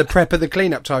well. You know, the prep of the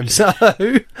clean-up time. So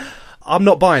I'm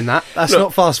not buying that. That's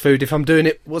not fast food if I'm doing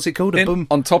it. What's it called?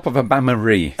 On top of a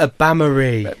bain-marie. A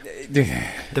bain-marie.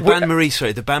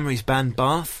 The bain-marie's band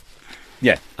bath.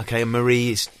 Yeah. Okay, and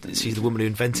Marie, she's the woman who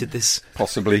invented this.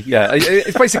 Possibly, yeah.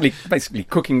 It's basically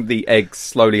cooking the eggs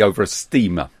slowly over a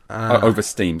steamer, over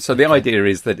steam. So the idea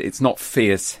is that it's not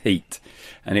fierce heat,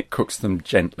 and it cooks them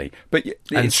gently. But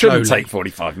it shouldn't take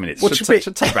 45 minutes. It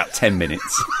should take about 10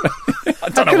 minutes. I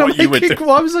don't know what you would do.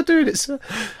 Why was I doing it?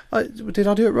 Did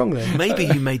I do it wrong then? Maybe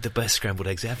you made the best scrambled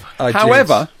eggs ever.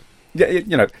 However,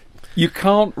 you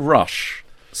can't rush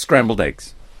scrambled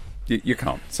eggs. You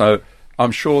can't. So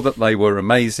I'm sure that they were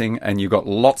amazing, and you got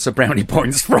lots of brownie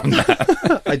points from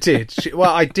that. I did.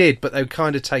 Well, I did, but they were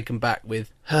kind of taken back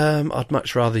with, I'd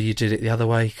much rather you did it the other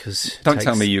way, because... Don't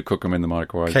tell me you cook them in the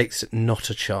microwave. Cake's not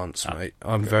a chance, mate.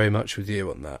 I'm very much with you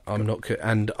on that. I'm not...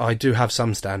 And I do have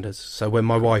some standards. So when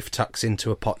my wife tucks into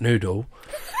a pot noodle,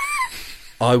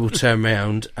 I will turn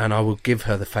round and I will give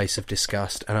her the face of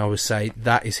disgust, and I will say,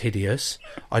 that is hideous.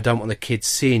 I don't want the kids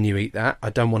seeing you eat that. I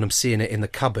don't want them seeing it in the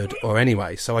cupboard or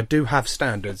anyway. So I do have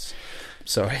standards.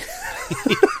 Sorry.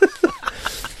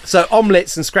 So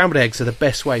omelettes and scrambled eggs are the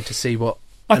best way to see what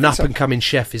an up-and-coming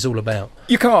chef is all about.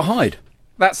 You can't hide.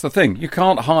 That's the thing. You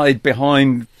can't hide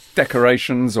behind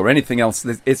decorations or anything else.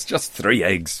 It's just 3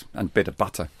 eggs and a bit of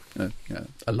butter.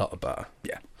 A lot of butter.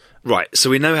 Yeah. Right,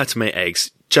 so we know how to make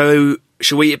eggs. Joe,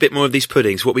 shall we eat a bit more of these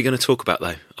puddings? What are we going to talk about,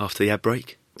 though, after the ad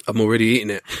break? I'm already eating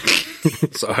it.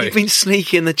 Sorry. You've been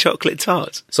sneaking the chocolate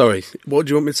tarts. Sorry, what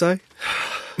do you want me to say?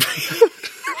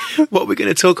 What are we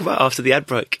going to talk about after the ad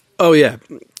break? Oh, yeah.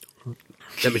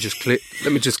 Let me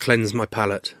just cleanse my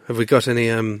palate. Have we got any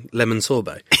lemon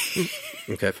sorbet?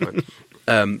 Okay, fine.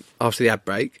 After the ad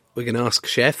break, we're going to ask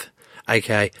Chef,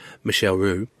 aka Michel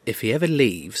Roux, if he ever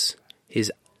leaves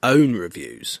his own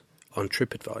reviews on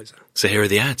TripAdvisor. So here are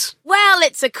the ads. Well,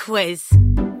 it's a quiz.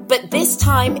 But this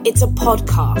time, it's a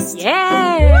podcast.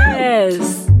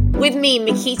 Yes! With me,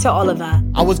 Mikita Oliver.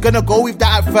 I was going to go with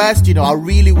that at first, I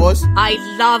really was. I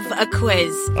love a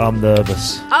quiz. I'm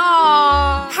nervous.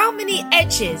 Oh, how many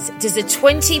edges does a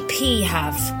 20p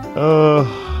have?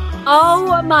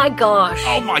 Oh my gosh.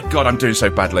 Oh my God, I'm doing so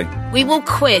badly. We will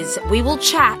quiz, we will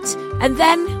chat, and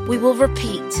then we will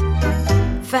repeat.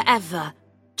 Forever.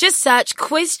 Just search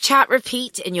Quiz Chat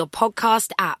Repeat in your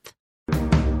podcast app.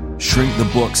 Shrink the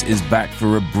Box is back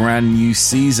for a brand new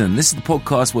season. This is the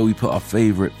podcast where we put our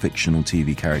favourite fictional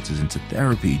TV characters into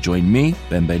therapy. Join me,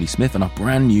 Ben Bailey-Smith, and our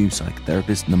brand new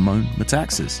psychotherapist, Namone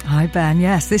Metaxas. Hi, Ben.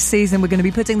 Yes, this season we're going to be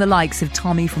putting the likes of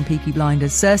Tommy from Peaky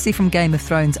Blinders, Cersei from Game of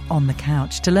Thrones on the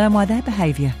couch to learn why their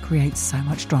behaviour creates so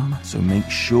much drama. So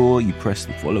make sure you press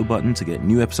the follow button to get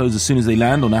new episodes as soon as they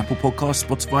land on Apple Podcasts,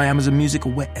 Spotify, Amazon Music,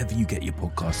 or wherever you get your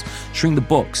podcasts. Shrink the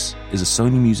Box is a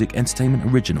Sony Music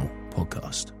Entertainment original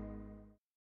podcast.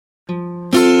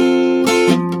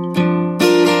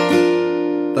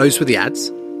 Those were the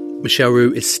ads. Michel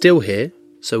Roux is still here,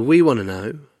 so we want to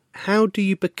know, how do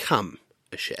you become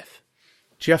a chef?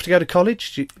 Do you have to go to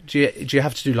college? Do you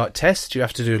have to do like tests? Do you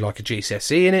have to do like a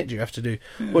GCSE in it? Do you have to do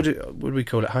what do we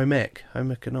call it? Home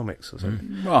economics or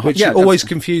something? Well, which always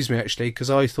confused me actually,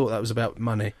 because I thought that was about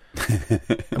money.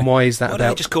 And why is that Why about?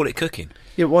 don't you just call it cooking?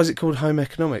 Yeah, why is it called home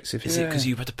economics? Is it because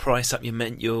you had to price up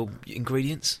your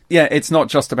ingredients? Yeah, it's not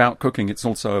just about cooking. It's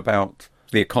also about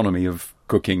the economy of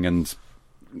cooking and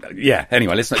Yeah.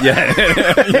 Anyway, let's not. Yeah.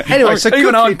 Anyway, so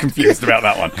even I'm confused about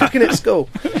that one. Cooking at school.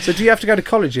 So do you have to go to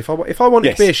college if I wanted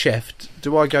Yes. to be a chef?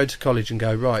 Do I go to college and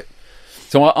go right?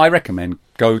 So I recommend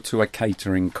go to a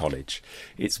catering college.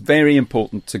 It's very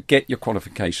important to get your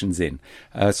qualifications in.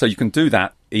 So you can do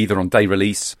that either on day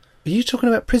release. Are you talking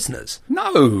about prisoners?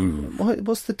 No.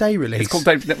 What's the day release? It's called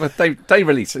day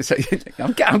release.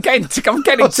 I'm getting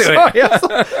to Sorry,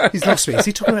 it. he's lost me. Is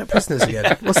he talking about prisoners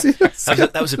again? What's he?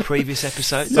 That was a previous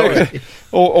episode. Sorry.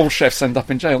 All chefs end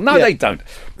up in jail. No, they don't.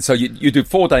 So you do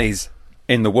 4 days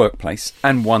in the workplace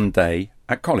and 1 day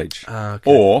at college.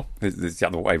 Okay. Or, there's the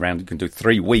other way around, you can do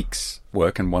 3 weeks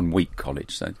work and 1 week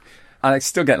college. So I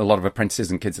still get a lot of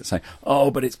apprentices and kids that say, oh,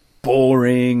 but it's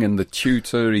boring and the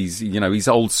tutor, he's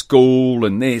old school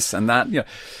and this and that.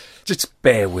 Just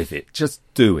bear with it. Just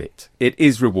do it. It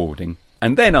is rewarding.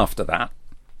 And then after that,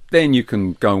 then you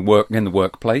can go and work in the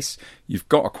workplace. You've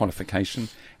got a qualification.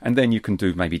 And then you can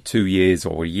do maybe 2 years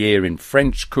or a year in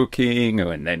French cooking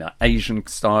and then Asian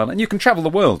style. And you can travel the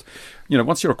world.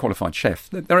 Once you're a qualified chef,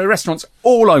 there are restaurants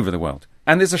all over the world.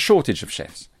 And there's a shortage of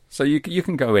chefs. So you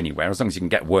can go anywhere as long as you can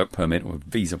get a work permit or a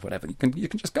visa, whatever. You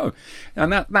can just go,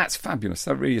 and that's fabulous.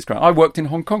 That really is great. I worked in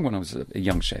Hong Kong when I was a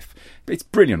young chef. It's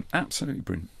brilliant, absolutely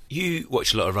brilliant. You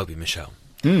watch a lot of rugby, Michelle.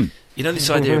 Mm. You know this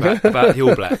idea about the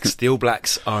All Blacks. The All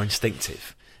Blacks are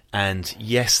instinctive, and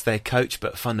yes, they're coached,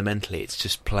 but fundamentally, it's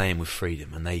just playing with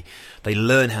freedom, and they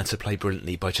learn how to play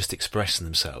brilliantly by just expressing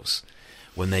themselves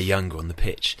when they're younger on the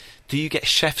pitch. Do you get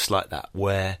chefs like that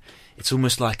where it's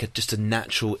almost like just a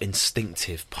natural,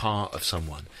 instinctive part of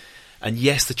someone? And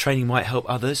yes, the training might help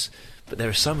others, but there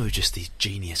are some who are just these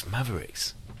genius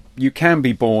mavericks. You can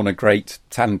be born a great,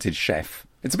 talented chef.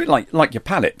 It's a bit like your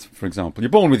palate, for example. You're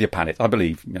born with your palate, I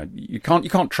believe. You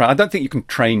can't train. I don't think you can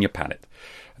train your palate.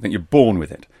 I think you're born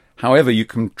with it. However, you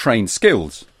can train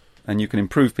skills, and you can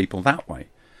improve people that way.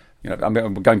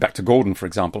 Going back to Gordon, for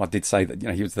example, I did say that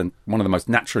he was one of the most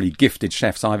naturally gifted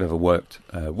chefs I've ever worked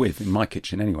with, in my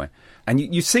kitchen anyway. And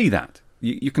you see that.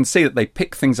 You can see that they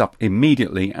pick things up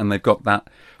immediately and they've got that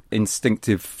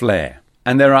instinctive flair.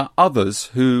 And there are others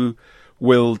who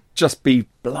will just be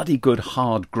bloody good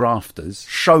hard grafters,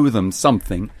 show them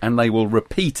something, and they will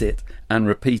repeat it and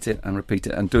repeat it and repeat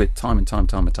it and do it time and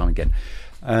time again.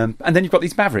 And then you've got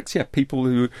these mavericks, people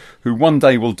who one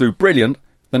day will do brilliant,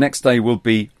 the next day will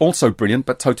be also brilliant,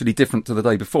 but totally different to the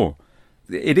day before.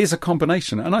 It is a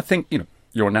combination. And I think,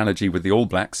 your analogy with the All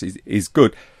Blacks is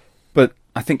good. But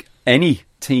I think any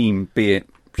team, be it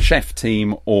chef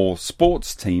team or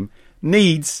sports team,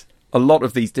 needs a lot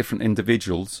of these different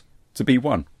individuals to be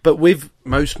one. But with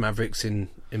most mavericks in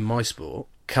my sport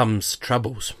comes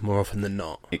troubles more often than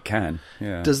not. It can,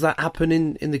 yeah. Does that happen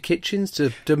in the kitchens?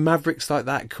 Do mavericks like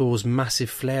that cause massive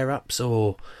flare-ups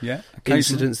or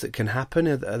incidents that can happen?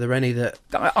 Are there any that...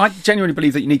 I genuinely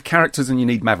believe that you need characters and you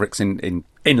need mavericks in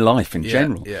life in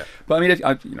general. Yeah. But I mean,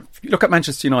 if you look at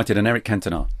Manchester United and Eric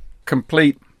Cantona,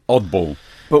 complete oddball,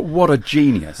 but what a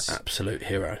genius. Absolute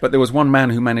hero. But there was one man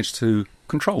who managed to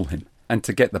control him and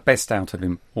to get the best out of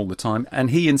him all the time. And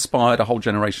he inspired a whole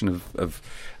generation of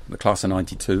the class of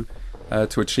 92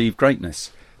 to achieve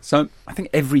greatness. So I think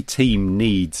every team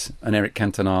needs an Eric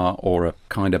Cantona or a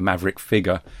kind of maverick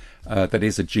figure that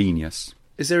is a genius.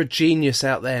 Is there a genius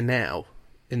out there now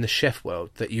in the chef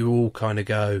world that you all kind of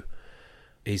go,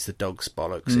 he's the dog's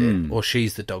bollocks here, or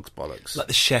she's the dog's bollocks? Like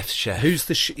the chef's chef. Who's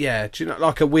the do you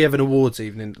know, we have an awards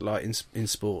evening like in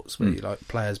sports where you like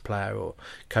players player or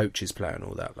coaches player and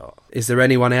all that lot. Is there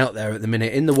anyone out there at the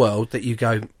minute in the world that you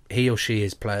go, he or she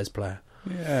is players player?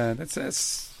 Yeah,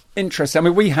 that's interesting. I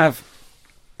mean, we have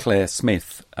Claire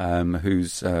Smith,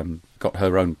 who's got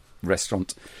her own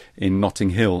restaurant in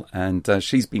Notting Hill, and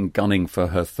she's been gunning for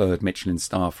her 3rd Michelin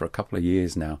star for a couple of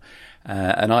years now.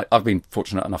 And I've been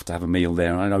fortunate enough to have a meal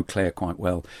there, and I know Claire quite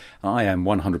well. I am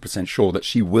 100% sure that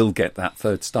she will get that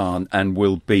 3rd star and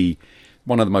will be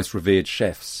one of the most revered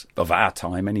chefs of our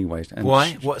time anyway. And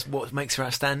why? What makes her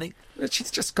outstanding?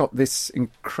 She's just got this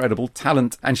incredible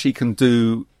talent, and she can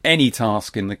do any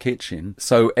task in the kitchen,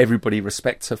 so everybody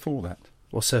respects her for that.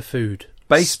 What's her food?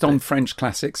 Based on French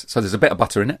classics, so there's a bit of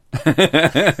butter in it.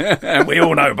 And we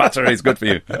all know butter is good for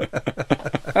you.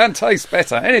 And tastes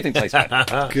better. Anything tastes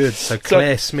better. Good. So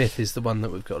Claire Smith is the one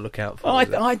that we've got to look out for.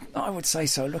 I would say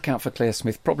so. Look out for Claire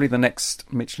Smith. Probably the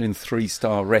next Michelin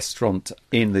 3-star restaurant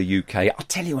in the UK. I'll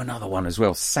tell you another one as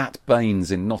well. Sat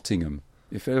Baines in Nottingham.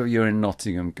 If ever you're in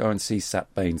Nottingham, go and see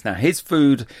Sat Baines. Now, his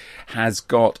food has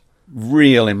got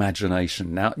real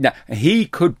imagination. Now he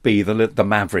could be the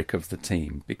maverick of the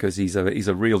team because he's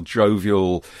a real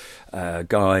jovial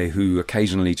guy who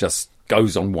occasionally just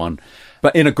goes on one,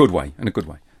 but in a good way.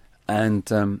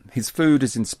 And his food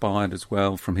is inspired as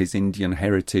well from his Indian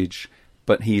heritage,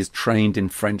 but he is trained in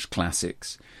French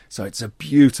classics. So it's a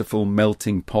beautiful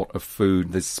melting pot of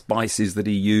food. There's spices that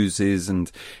he uses, and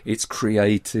it's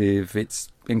creative. It's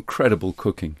incredible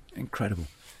cooking. Incredible.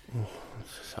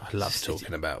 I love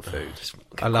talking about food.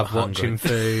 I love watching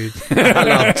food. I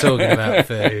love talking about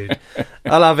food.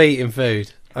 I love eating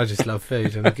food. I just love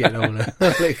food, and I'm getting all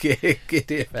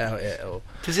giddy about it all.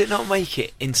 Does it not make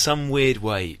it, in some weird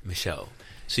way, Michelle?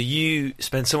 So you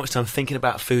spend so much time thinking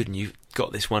about food, and you've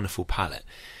got this wonderful palate.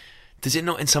 Does it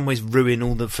not in some ways ruin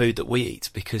all the food that we eat?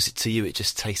 Because to you it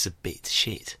just tastes a bit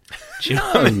shit. Do you know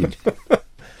what I mean?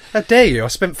 How dare you? I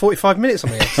spent 45 minutes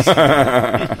on this.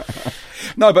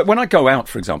 No, but when I go out,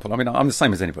 for example, I mean, I'm the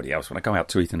same as anybody else. When I go out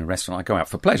to eat in a restaurant, I go out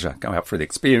for pleasure, go out for the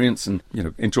experience and,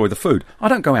 enjoy the food. I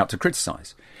don't go out to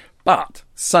criticise. But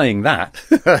saying that...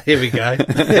 Here we go.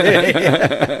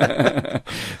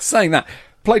 Saying that,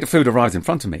 plate of food arrives in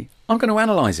front of me, I'm going to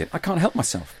analyse it. I can't help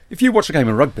myself. If you watch a game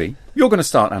of rugby, you're going to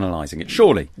start analysing it,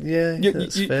 surely. Yeah,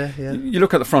 that's fair, yeah. You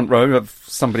look at the front row of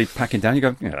somebody packing down, you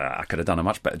go, I could have done a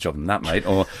much better job than that, mate.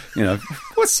 Or,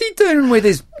 what's he doing with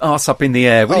his arse up in the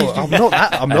air? I'm not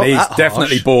that he's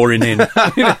definitely boring in.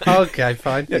 Okay,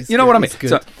 fine. You know what I mean?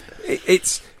 So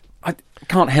I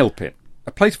can't help it.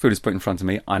 A plate of food is put in front of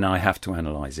me and I have to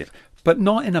analyse it. But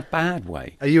not in a bad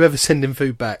way. Are you ever sending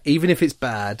food back? Even if it's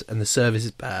bad and the service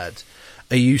is bad,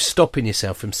 are you stopping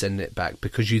yourself from sending it back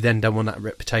because you then don't want that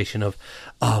reputation of,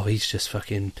 he's just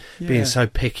fucking being so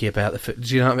picky about the food?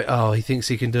 Do you know what I mean? He thinks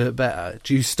he can do it better.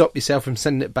 Do you stop yourself from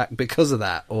sending it back because of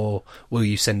that, or will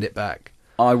you send it back?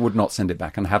 I would not send it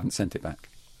back and haven't sent it back.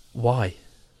 Why?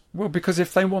 Well, because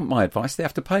if they want my advice, they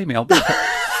have to pay me.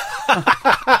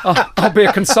 I'll be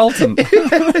a consultant.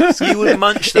 You would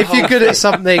munch the If you're good at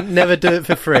something, never do it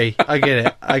for free. I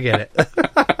get it.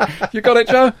 You got it,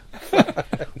 Joe?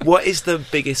 What is the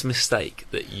biggest mistake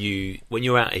that when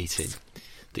you're out eating,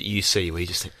 that you see where you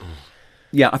just think,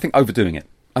 Yeah, I think overdoing it.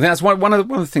 I think that's one of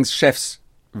the things chefs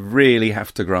really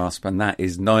have to grasp, and that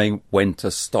is knowing when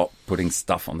to stop putting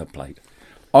stuff on the plate.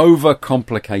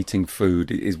 Overcomplicating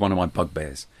food is one of my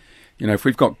bugbears. If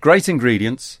we've got great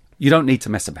ingredients, you don't need to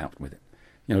mess about with it.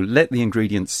 Let the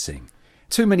ingredients sing.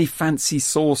 Too many fancy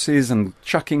sauces and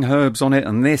chucking herbs on it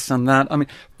and this and that. I mean,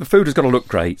 the food has got to look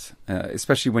great,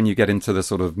 especially when you get into the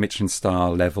sort of Michelin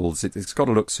star levels. It's got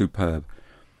to look superb.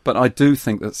 But I do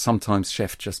think that sometimes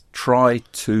chefs just try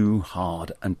too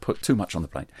hard and put too much on the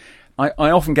plate.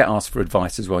 I often get asked for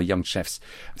advice as well, young chefs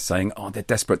saying, they're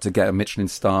desperate to get a Michelin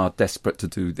star, desperate to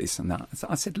do this and that.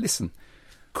 I said, listen,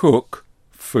 cook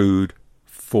food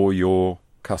for your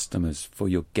customers, for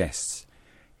your guests.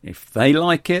 If they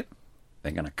like it,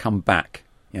 they're going to come back,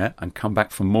 and come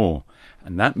back for more.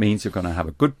 And that means you're going to have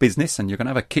a good business and you're going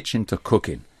to have a kitchen to cook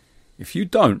in. If you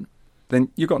don't, then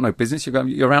you've got no business,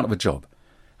 you're out of a job.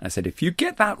 And I said, if you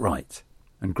get that right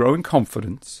and grow in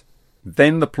confidence,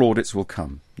 then the plaudits will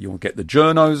come. You'll get the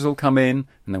journos will come in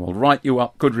and they will write you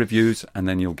up good reviews, and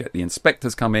then you'll get the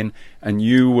inspectors come in and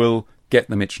you will get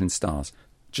the Michelin stars.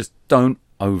 Just don't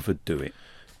overdo it.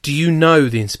 Do you know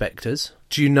the inspectors?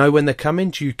 Do you know when they're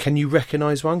coming? Can you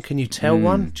recognise one? Can you tell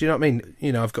one? Do you know what I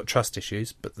mean? I've got trust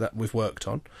issues, but that we've worked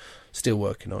on, still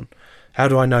working on. How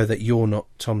do I know that you're not,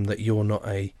 Tom, that you're not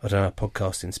a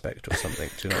podcast inspector or something?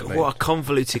 Do you know what I mean? What a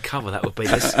convoluted cover that would be.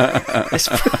 Let's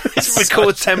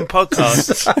record 10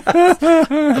 podcasts.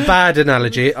 A bad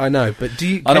analogy, I know, but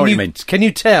I know what you mean. Can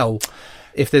you tell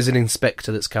if there's an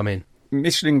inspector that's come in?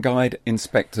 Michelin Guide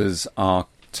inspectors are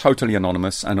totally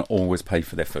anonymous and always pay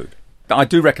for their food. I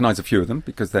do recognise a few of them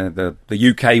because they're the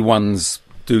UK ones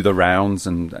do the rounds,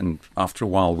 and after a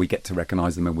while we get to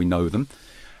recognise them and we know them.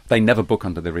 They never book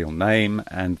under their real name,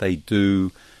 and they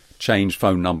do change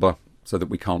phone number so that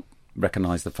we can't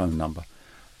recognise the phone number.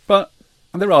 But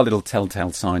there are little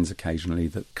telltale signs occasionally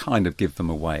that kind of give them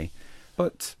away.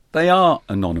 But they are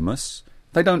anonymous.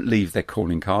 They don't leave their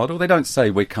calling card, or they don't say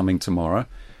we're coming tomorrow,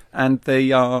 and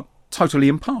they are totally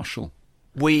impartial.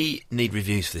 We need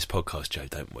reviews for this podcast, Joe,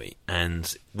 don't we?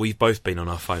 And we've both been on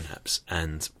our phone apps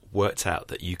and worked out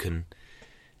that you can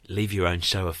leave your own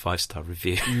show a 5-star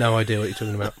review. No idea what you're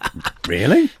talking about.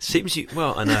 Really?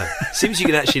 I know. Seems you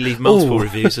can actually leave multiple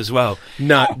reviews as well.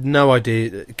 No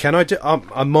idea. Can I do?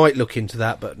 I might look into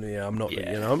that, but I'm not.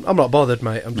 Yeah. I'm not bothered,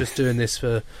 mate. I'm just doing this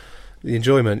for the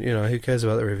enjoyment. Who cares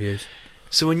about the reviews?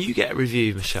 So when you get a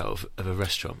review, Michelle, of a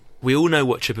restaurant, we all know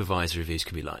what TripAdvisor reviews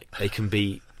can be like. They can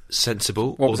be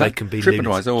sensible, or they can be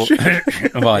TripAdvisor or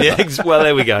TripAdvisor. Yeah, well,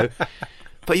 there we go.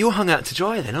 But you're hung out to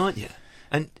dry then, aren't you?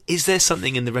 And is there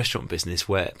something in the restaurant business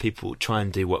where people try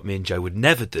and do what me and Joe would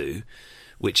never do,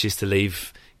 which is to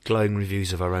leave glowing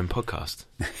reviews of our own podcast?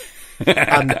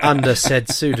 Under said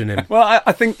pseudonym. Well,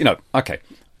 I think, okay.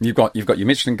 You've got your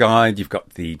Michelin guide, you've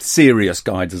got the serious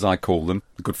guides, as I call them,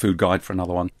 the Good Food Guide for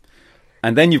another one.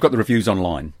 And then you've got the reviews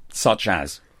online, such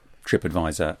as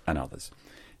TripAdvisor and others.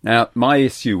 Now, my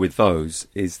issue with those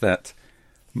is that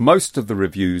most of the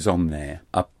reviews on there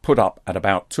are put up at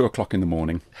about 2 o'clock in the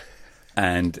morning,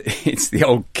 and it's the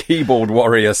old keyboard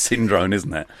warrior syndrome,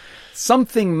 isn't it?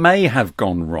 Something may have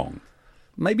gone wrong,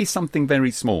 maybe something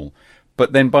very small,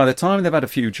 but then by the time they've had a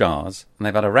few jars, and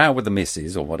they've had a row with the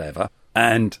missus or whatever,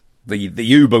 and the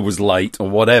Uber was late or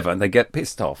whatever, and they get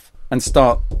pissed off and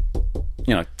start,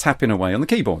 tapping away on the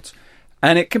keyboards.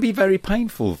 And it can be very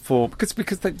painful because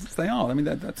they are. I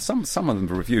mean, some of them,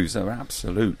 the reviews are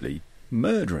absolutely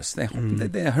murderous.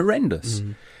 They're horrendous.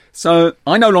 So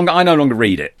I no longer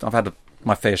read it. I've had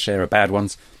my fair share of bad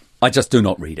ones. I just do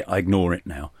not read it. I ignore it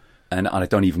now, and I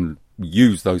don't even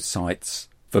use those sites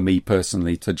for me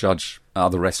personally to judge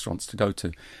other restaurants to go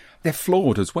to. They're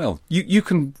flawed as well. You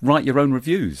can write your own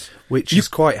reviews, which is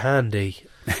quite handy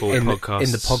in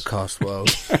the podcast world.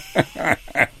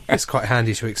 It's quite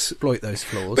handy to exploit those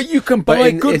flaws. But you can buy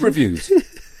good reviews.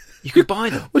 You can buy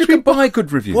them. You can buy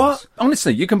good reviews. What?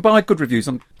 Honestly, you can buy good reviews.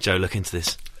 Joe, look into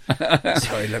this.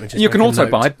 Sorry, let me just. You can also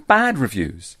buy bad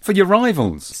reviews for your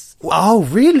rivals. Oh,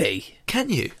 really? Can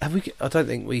you? Have we? I don't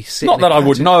think we. Not that I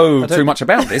would know too much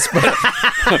about this, but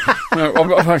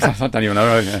I don't even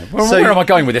know. Well, so where am I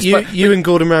going with this? You and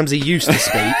Gordon Ramsay used to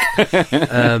speak.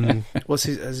 What's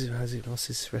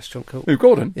his restaurant called? Who,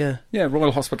 Gordon? Yeah,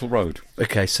 Royal Hospital Road.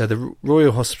 Okay, so the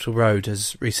Royal Hospital Road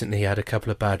has recently had a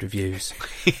couple of bad reviews,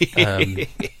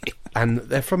 and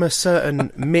they're from a certain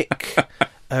Mick.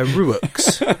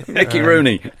 Ruux. Mickey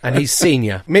Rooney. And he's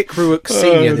senior. Mick Ruux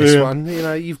senior, this one.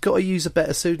 You've got to use a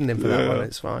better pseudonym for that one.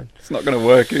 It's fine. It's not going to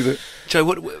work, is it? Joe,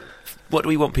 what do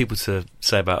we want people to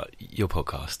say about your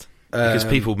podcast? Because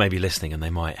people may be listening and they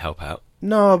might help out.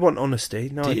 No, I want honesty.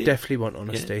 No, I definitely want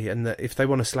honesty. Yeah. And that if they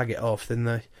want to slag it off,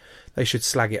 then they should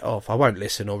slag it off. I won't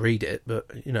listen or read it, but,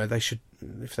 they should,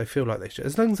 if they feel like they should.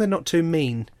 As long as they're not too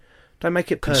mean. Don't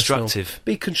make it personal. Constructive.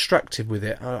 Be constructive with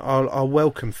it. I'll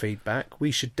welcome feedback.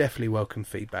 We should definitely welcome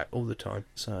feedback all the time.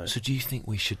 So do you think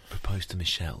we should propose to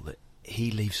Michelle that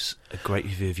he leaves a great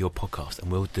review of your podcast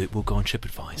and we'll go on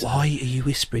TripAdvisor? Why are you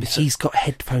whispering? He's got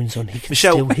headphones on. He can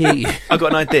still hear you. I've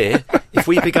got an idea. If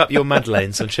we pick up your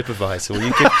Madeleines on TripAdvisor, will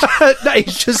you give... No, he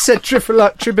just said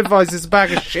TripAdvisor's a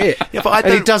bag of shit. Yeah, but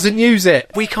and he doesn't use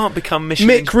it. We can't become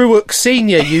Michelin... Mick Ruux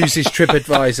Senior uses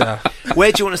TripAdvisor.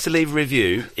 Where do you want us to leave a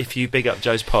review if you big up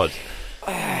Joe's pod?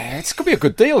 It could be a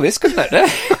good deal, this, couldn't it?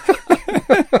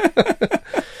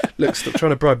 Look, stop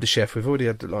trying to bribe the chef. We've already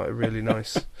had a really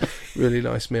nice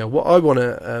meal. What I want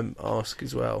to ask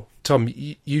as well, Tom,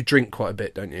 you drink quite a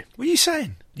bit, don't you? What are you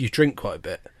saying? You drink quite a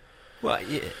bit. Well,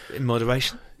 yeah, in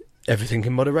moderation. Everything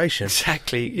in moderation.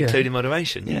 Exactly, including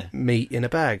moderation, yeah. Meat in a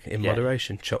bag in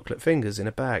moderation. Chocolate fingers in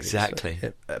a bag. Exactly.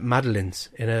 Madeleines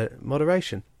in a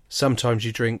moderation. Sometimes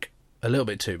you drink a little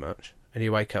bit too much and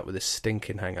you wake up with a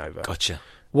stinking hangover. Gotcha.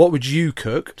 What would you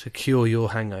cook to cure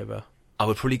your hangover? I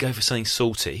would probably go for something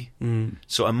salty.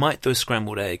 So I might do a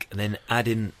scrambled egg and then add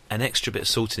in an extra bit of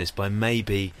saltiness by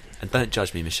maybe, and don't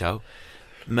judge me, Michelle,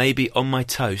 maybe on my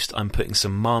toast I'm putting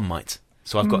some Marmite.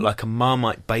 So I've got like a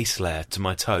Marmite base layer to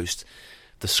my toast.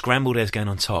 The scrambled eggs going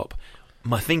on top.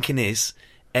 My thinking is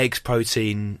eggs,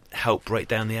 protein, help break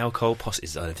down the alcohol. I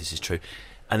don't know if this is true.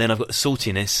 And then I've got the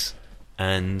saltiness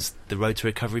and the road to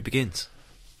recovery begins.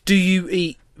 Do you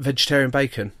eat vegetarian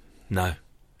bacon? No.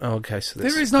 Oh, okay, so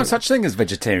there is no such thing as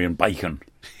vegetarian bacon.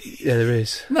 Yeah, there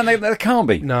is. No, there can't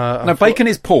be. No, bacon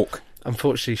is pork.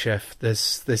 Unfortunately, chef,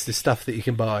 there's this stuff that you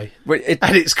can buy,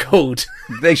 and it's called...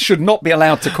 They should not be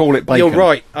allowed to call it bacon. You're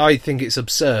right. I think it's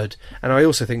absurd. And I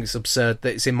also think it's absurd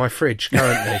that it's in my fridge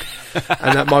currently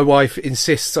and that my wife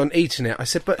insists on eating it. I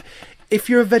said, but if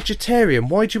you're a vegetarian,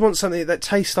 why do you want something that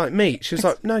tastes like meat? She was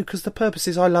like, no, because the purpose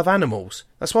is I love animals.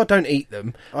 That's why I don't eat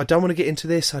them. I don't want to get into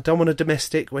this. I don't want a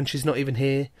domestic when she's not even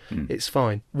here. It's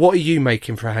fine. What are you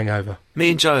making for a hangover?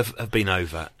 Me and Joe have been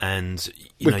over and...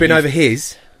 We've been over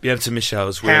his... Be over to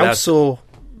Michelle's house or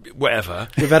whatever.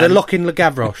 We've had a lock in Le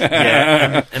Gavroche.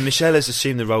 Yeah, and Michelle has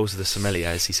assumed the roles of the sommelier,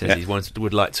 as he says he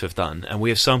would like to have done. And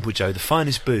we have sampled, Joe, the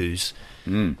finest booze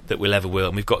that we'll ever will,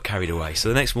 and we've got carried away. So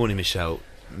the next morning, Michelle,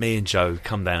 me and Joe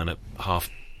come down at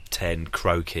 10:30,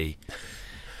 croaky,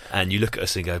 and you look at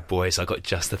us and go, boys, I got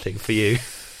just the thing for you.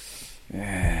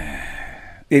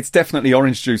 It's definitely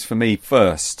orange juice for me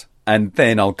first, and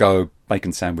then I'll go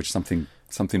bacon sandwich, something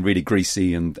really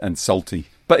greasy and salty.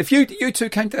 But if you two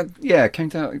came down,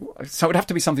 so it would have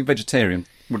to be something vegetarian.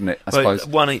 wouldn't it? I Well,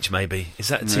 suppose. one each, maybe. Is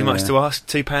that too much to ask?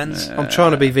 2 pans? I'm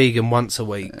trying to be vegan once a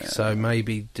week, so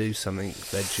maybe do something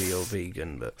veggie or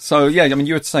vegan. But So, yeah, I mean,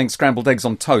 you were saying scrambled eggs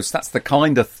on toast. That's the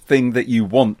kind of thing that you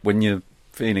want when you're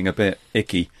feeling a bit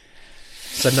icky.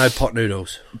 So no pot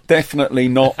noodles. Definitely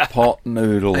not pot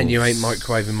noodles. And you ain't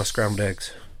microwaving my scrambled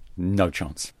eggs. No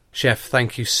chance. Chef,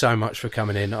 thank you so much for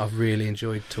coming in. I've really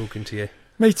enjoyed talking to you.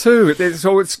 Me too.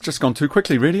 It's just gone too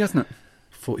quickly, really, hasn't it?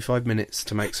 45 minutes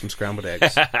to make some scrambled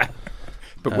eggs.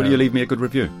 But will you leave me a good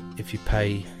review? If you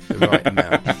pay the right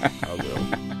amount, I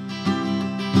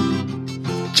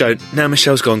will. Joe, now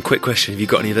Michelle's gone, quick question. Have you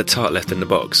got any of the tart left in the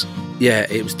box? Yeah,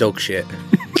 it was dog shit.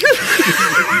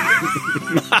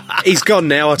 He's gone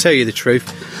now, I'll tell you the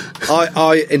truth.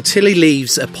 I until he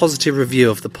leaves a positive review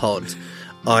of the pod,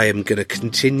 I am going to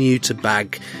continue to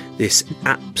bag this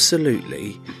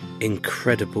absolutely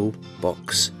incredible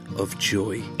box of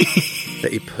joy that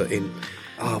he put in.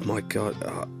 Oh my God.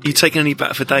 You taking any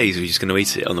back for days, or are you just going to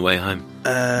eat it on the way home?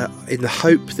 In the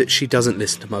hope that she doesn't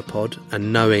listen to my pod,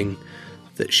 and knowing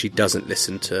that she doesn't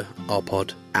listen to our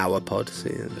pod. See,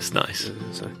 that's nice.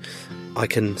 So I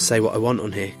can say what I want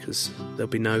on here, because there'll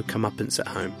be no comeuppance at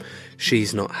home.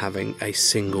 She's not having a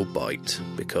single bite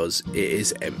because it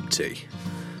is empty.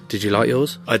 Did you like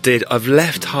yours? I did. I've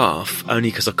left half only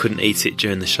because I couldn't eat it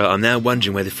during the show. I'm now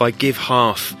wondering whether if I give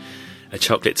half a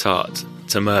chocolate tart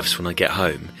to Murphs when I get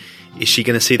home, is she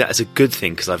going to see that as a good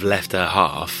thing because I've left her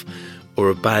half, or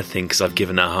a bad thing because I've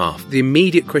given her half? The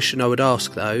immediate question I would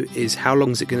ask, though, is how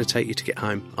long is it going to take you to get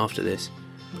home after this?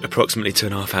 Approximately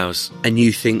 2.5 hours. And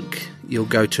you think you'll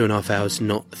go 2.5 hours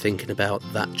not thinking about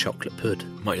that chocolate pud?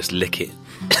 Might just lick it.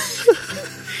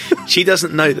 She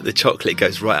doesn't know that the chocolate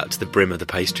goes right up to the brim of the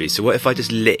pastry, so what if I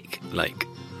just lick, like,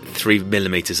 3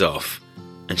 millimetres off,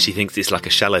 and she thinks it's like a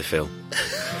shallow fill?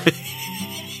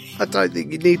 I don't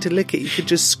think you need to lick it. You could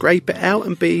just scrape it out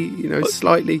and be,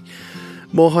 slightly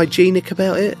more hygienic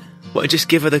about it. What, just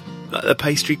give her the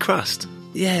pastry crust?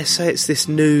 Yeah, say it's this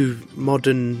new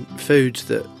modern food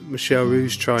that Michelle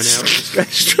Roux's trying out at this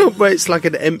restaurant, where it's like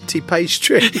an empty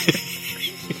pastry.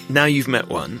 Now you've met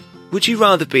one, would you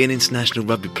rather be an international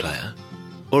rugby player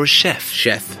or a chef?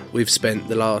 Chef. We've spent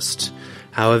the last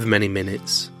however many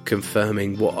minutes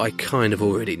confirming what I kind of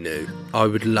already knew. I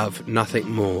would love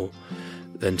nothing more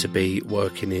than to be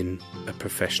working in a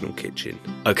professional kitchen.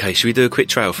 Okay, should we do a quick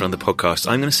trail for another podcast?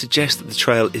 I'm going to suggest that the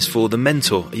trail is for The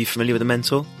Mentor. Are you familiar with The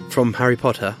Mentor? From Harry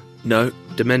Potter? No.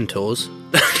 Dementors?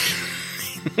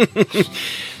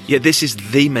 Yeah, this is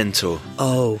The Mentor.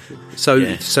 Oh. So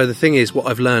the thing is, what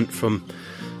I've learnt from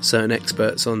certain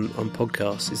experts on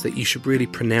podcasts is that you should really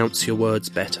pronounce your words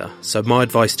better. So my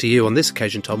advice to you on this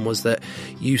occasion, Tom, was that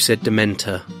you said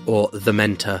Dementor or The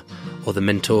Mentor or The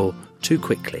Mentor too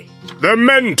quickly. The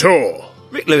Mentor!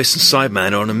 Rick Lewis and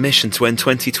Sideman are on a mission to end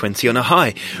 2020 on a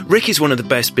high. Rick is one of the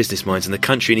best business minds in the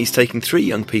country, and he's taking 3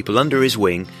 young people under his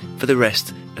wing for the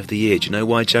rest of the year. Do you know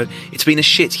why, Joe? It's been a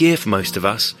shit year for most of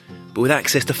us, but with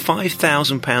access to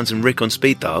 £5,000 and Rick on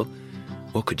speed dial,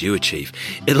 what could you achieve?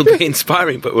 It'll be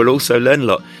inspiring, but we'll also learn a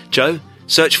lot. Joe,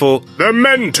 search for The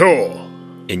Mentor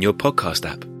in your podcast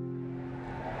app.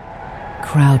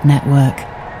 Crowd Network,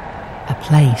 a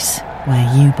place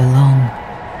where you belong.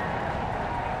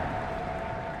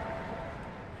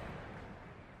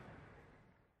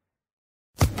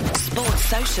 Sports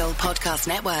Social Podcast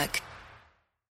Network.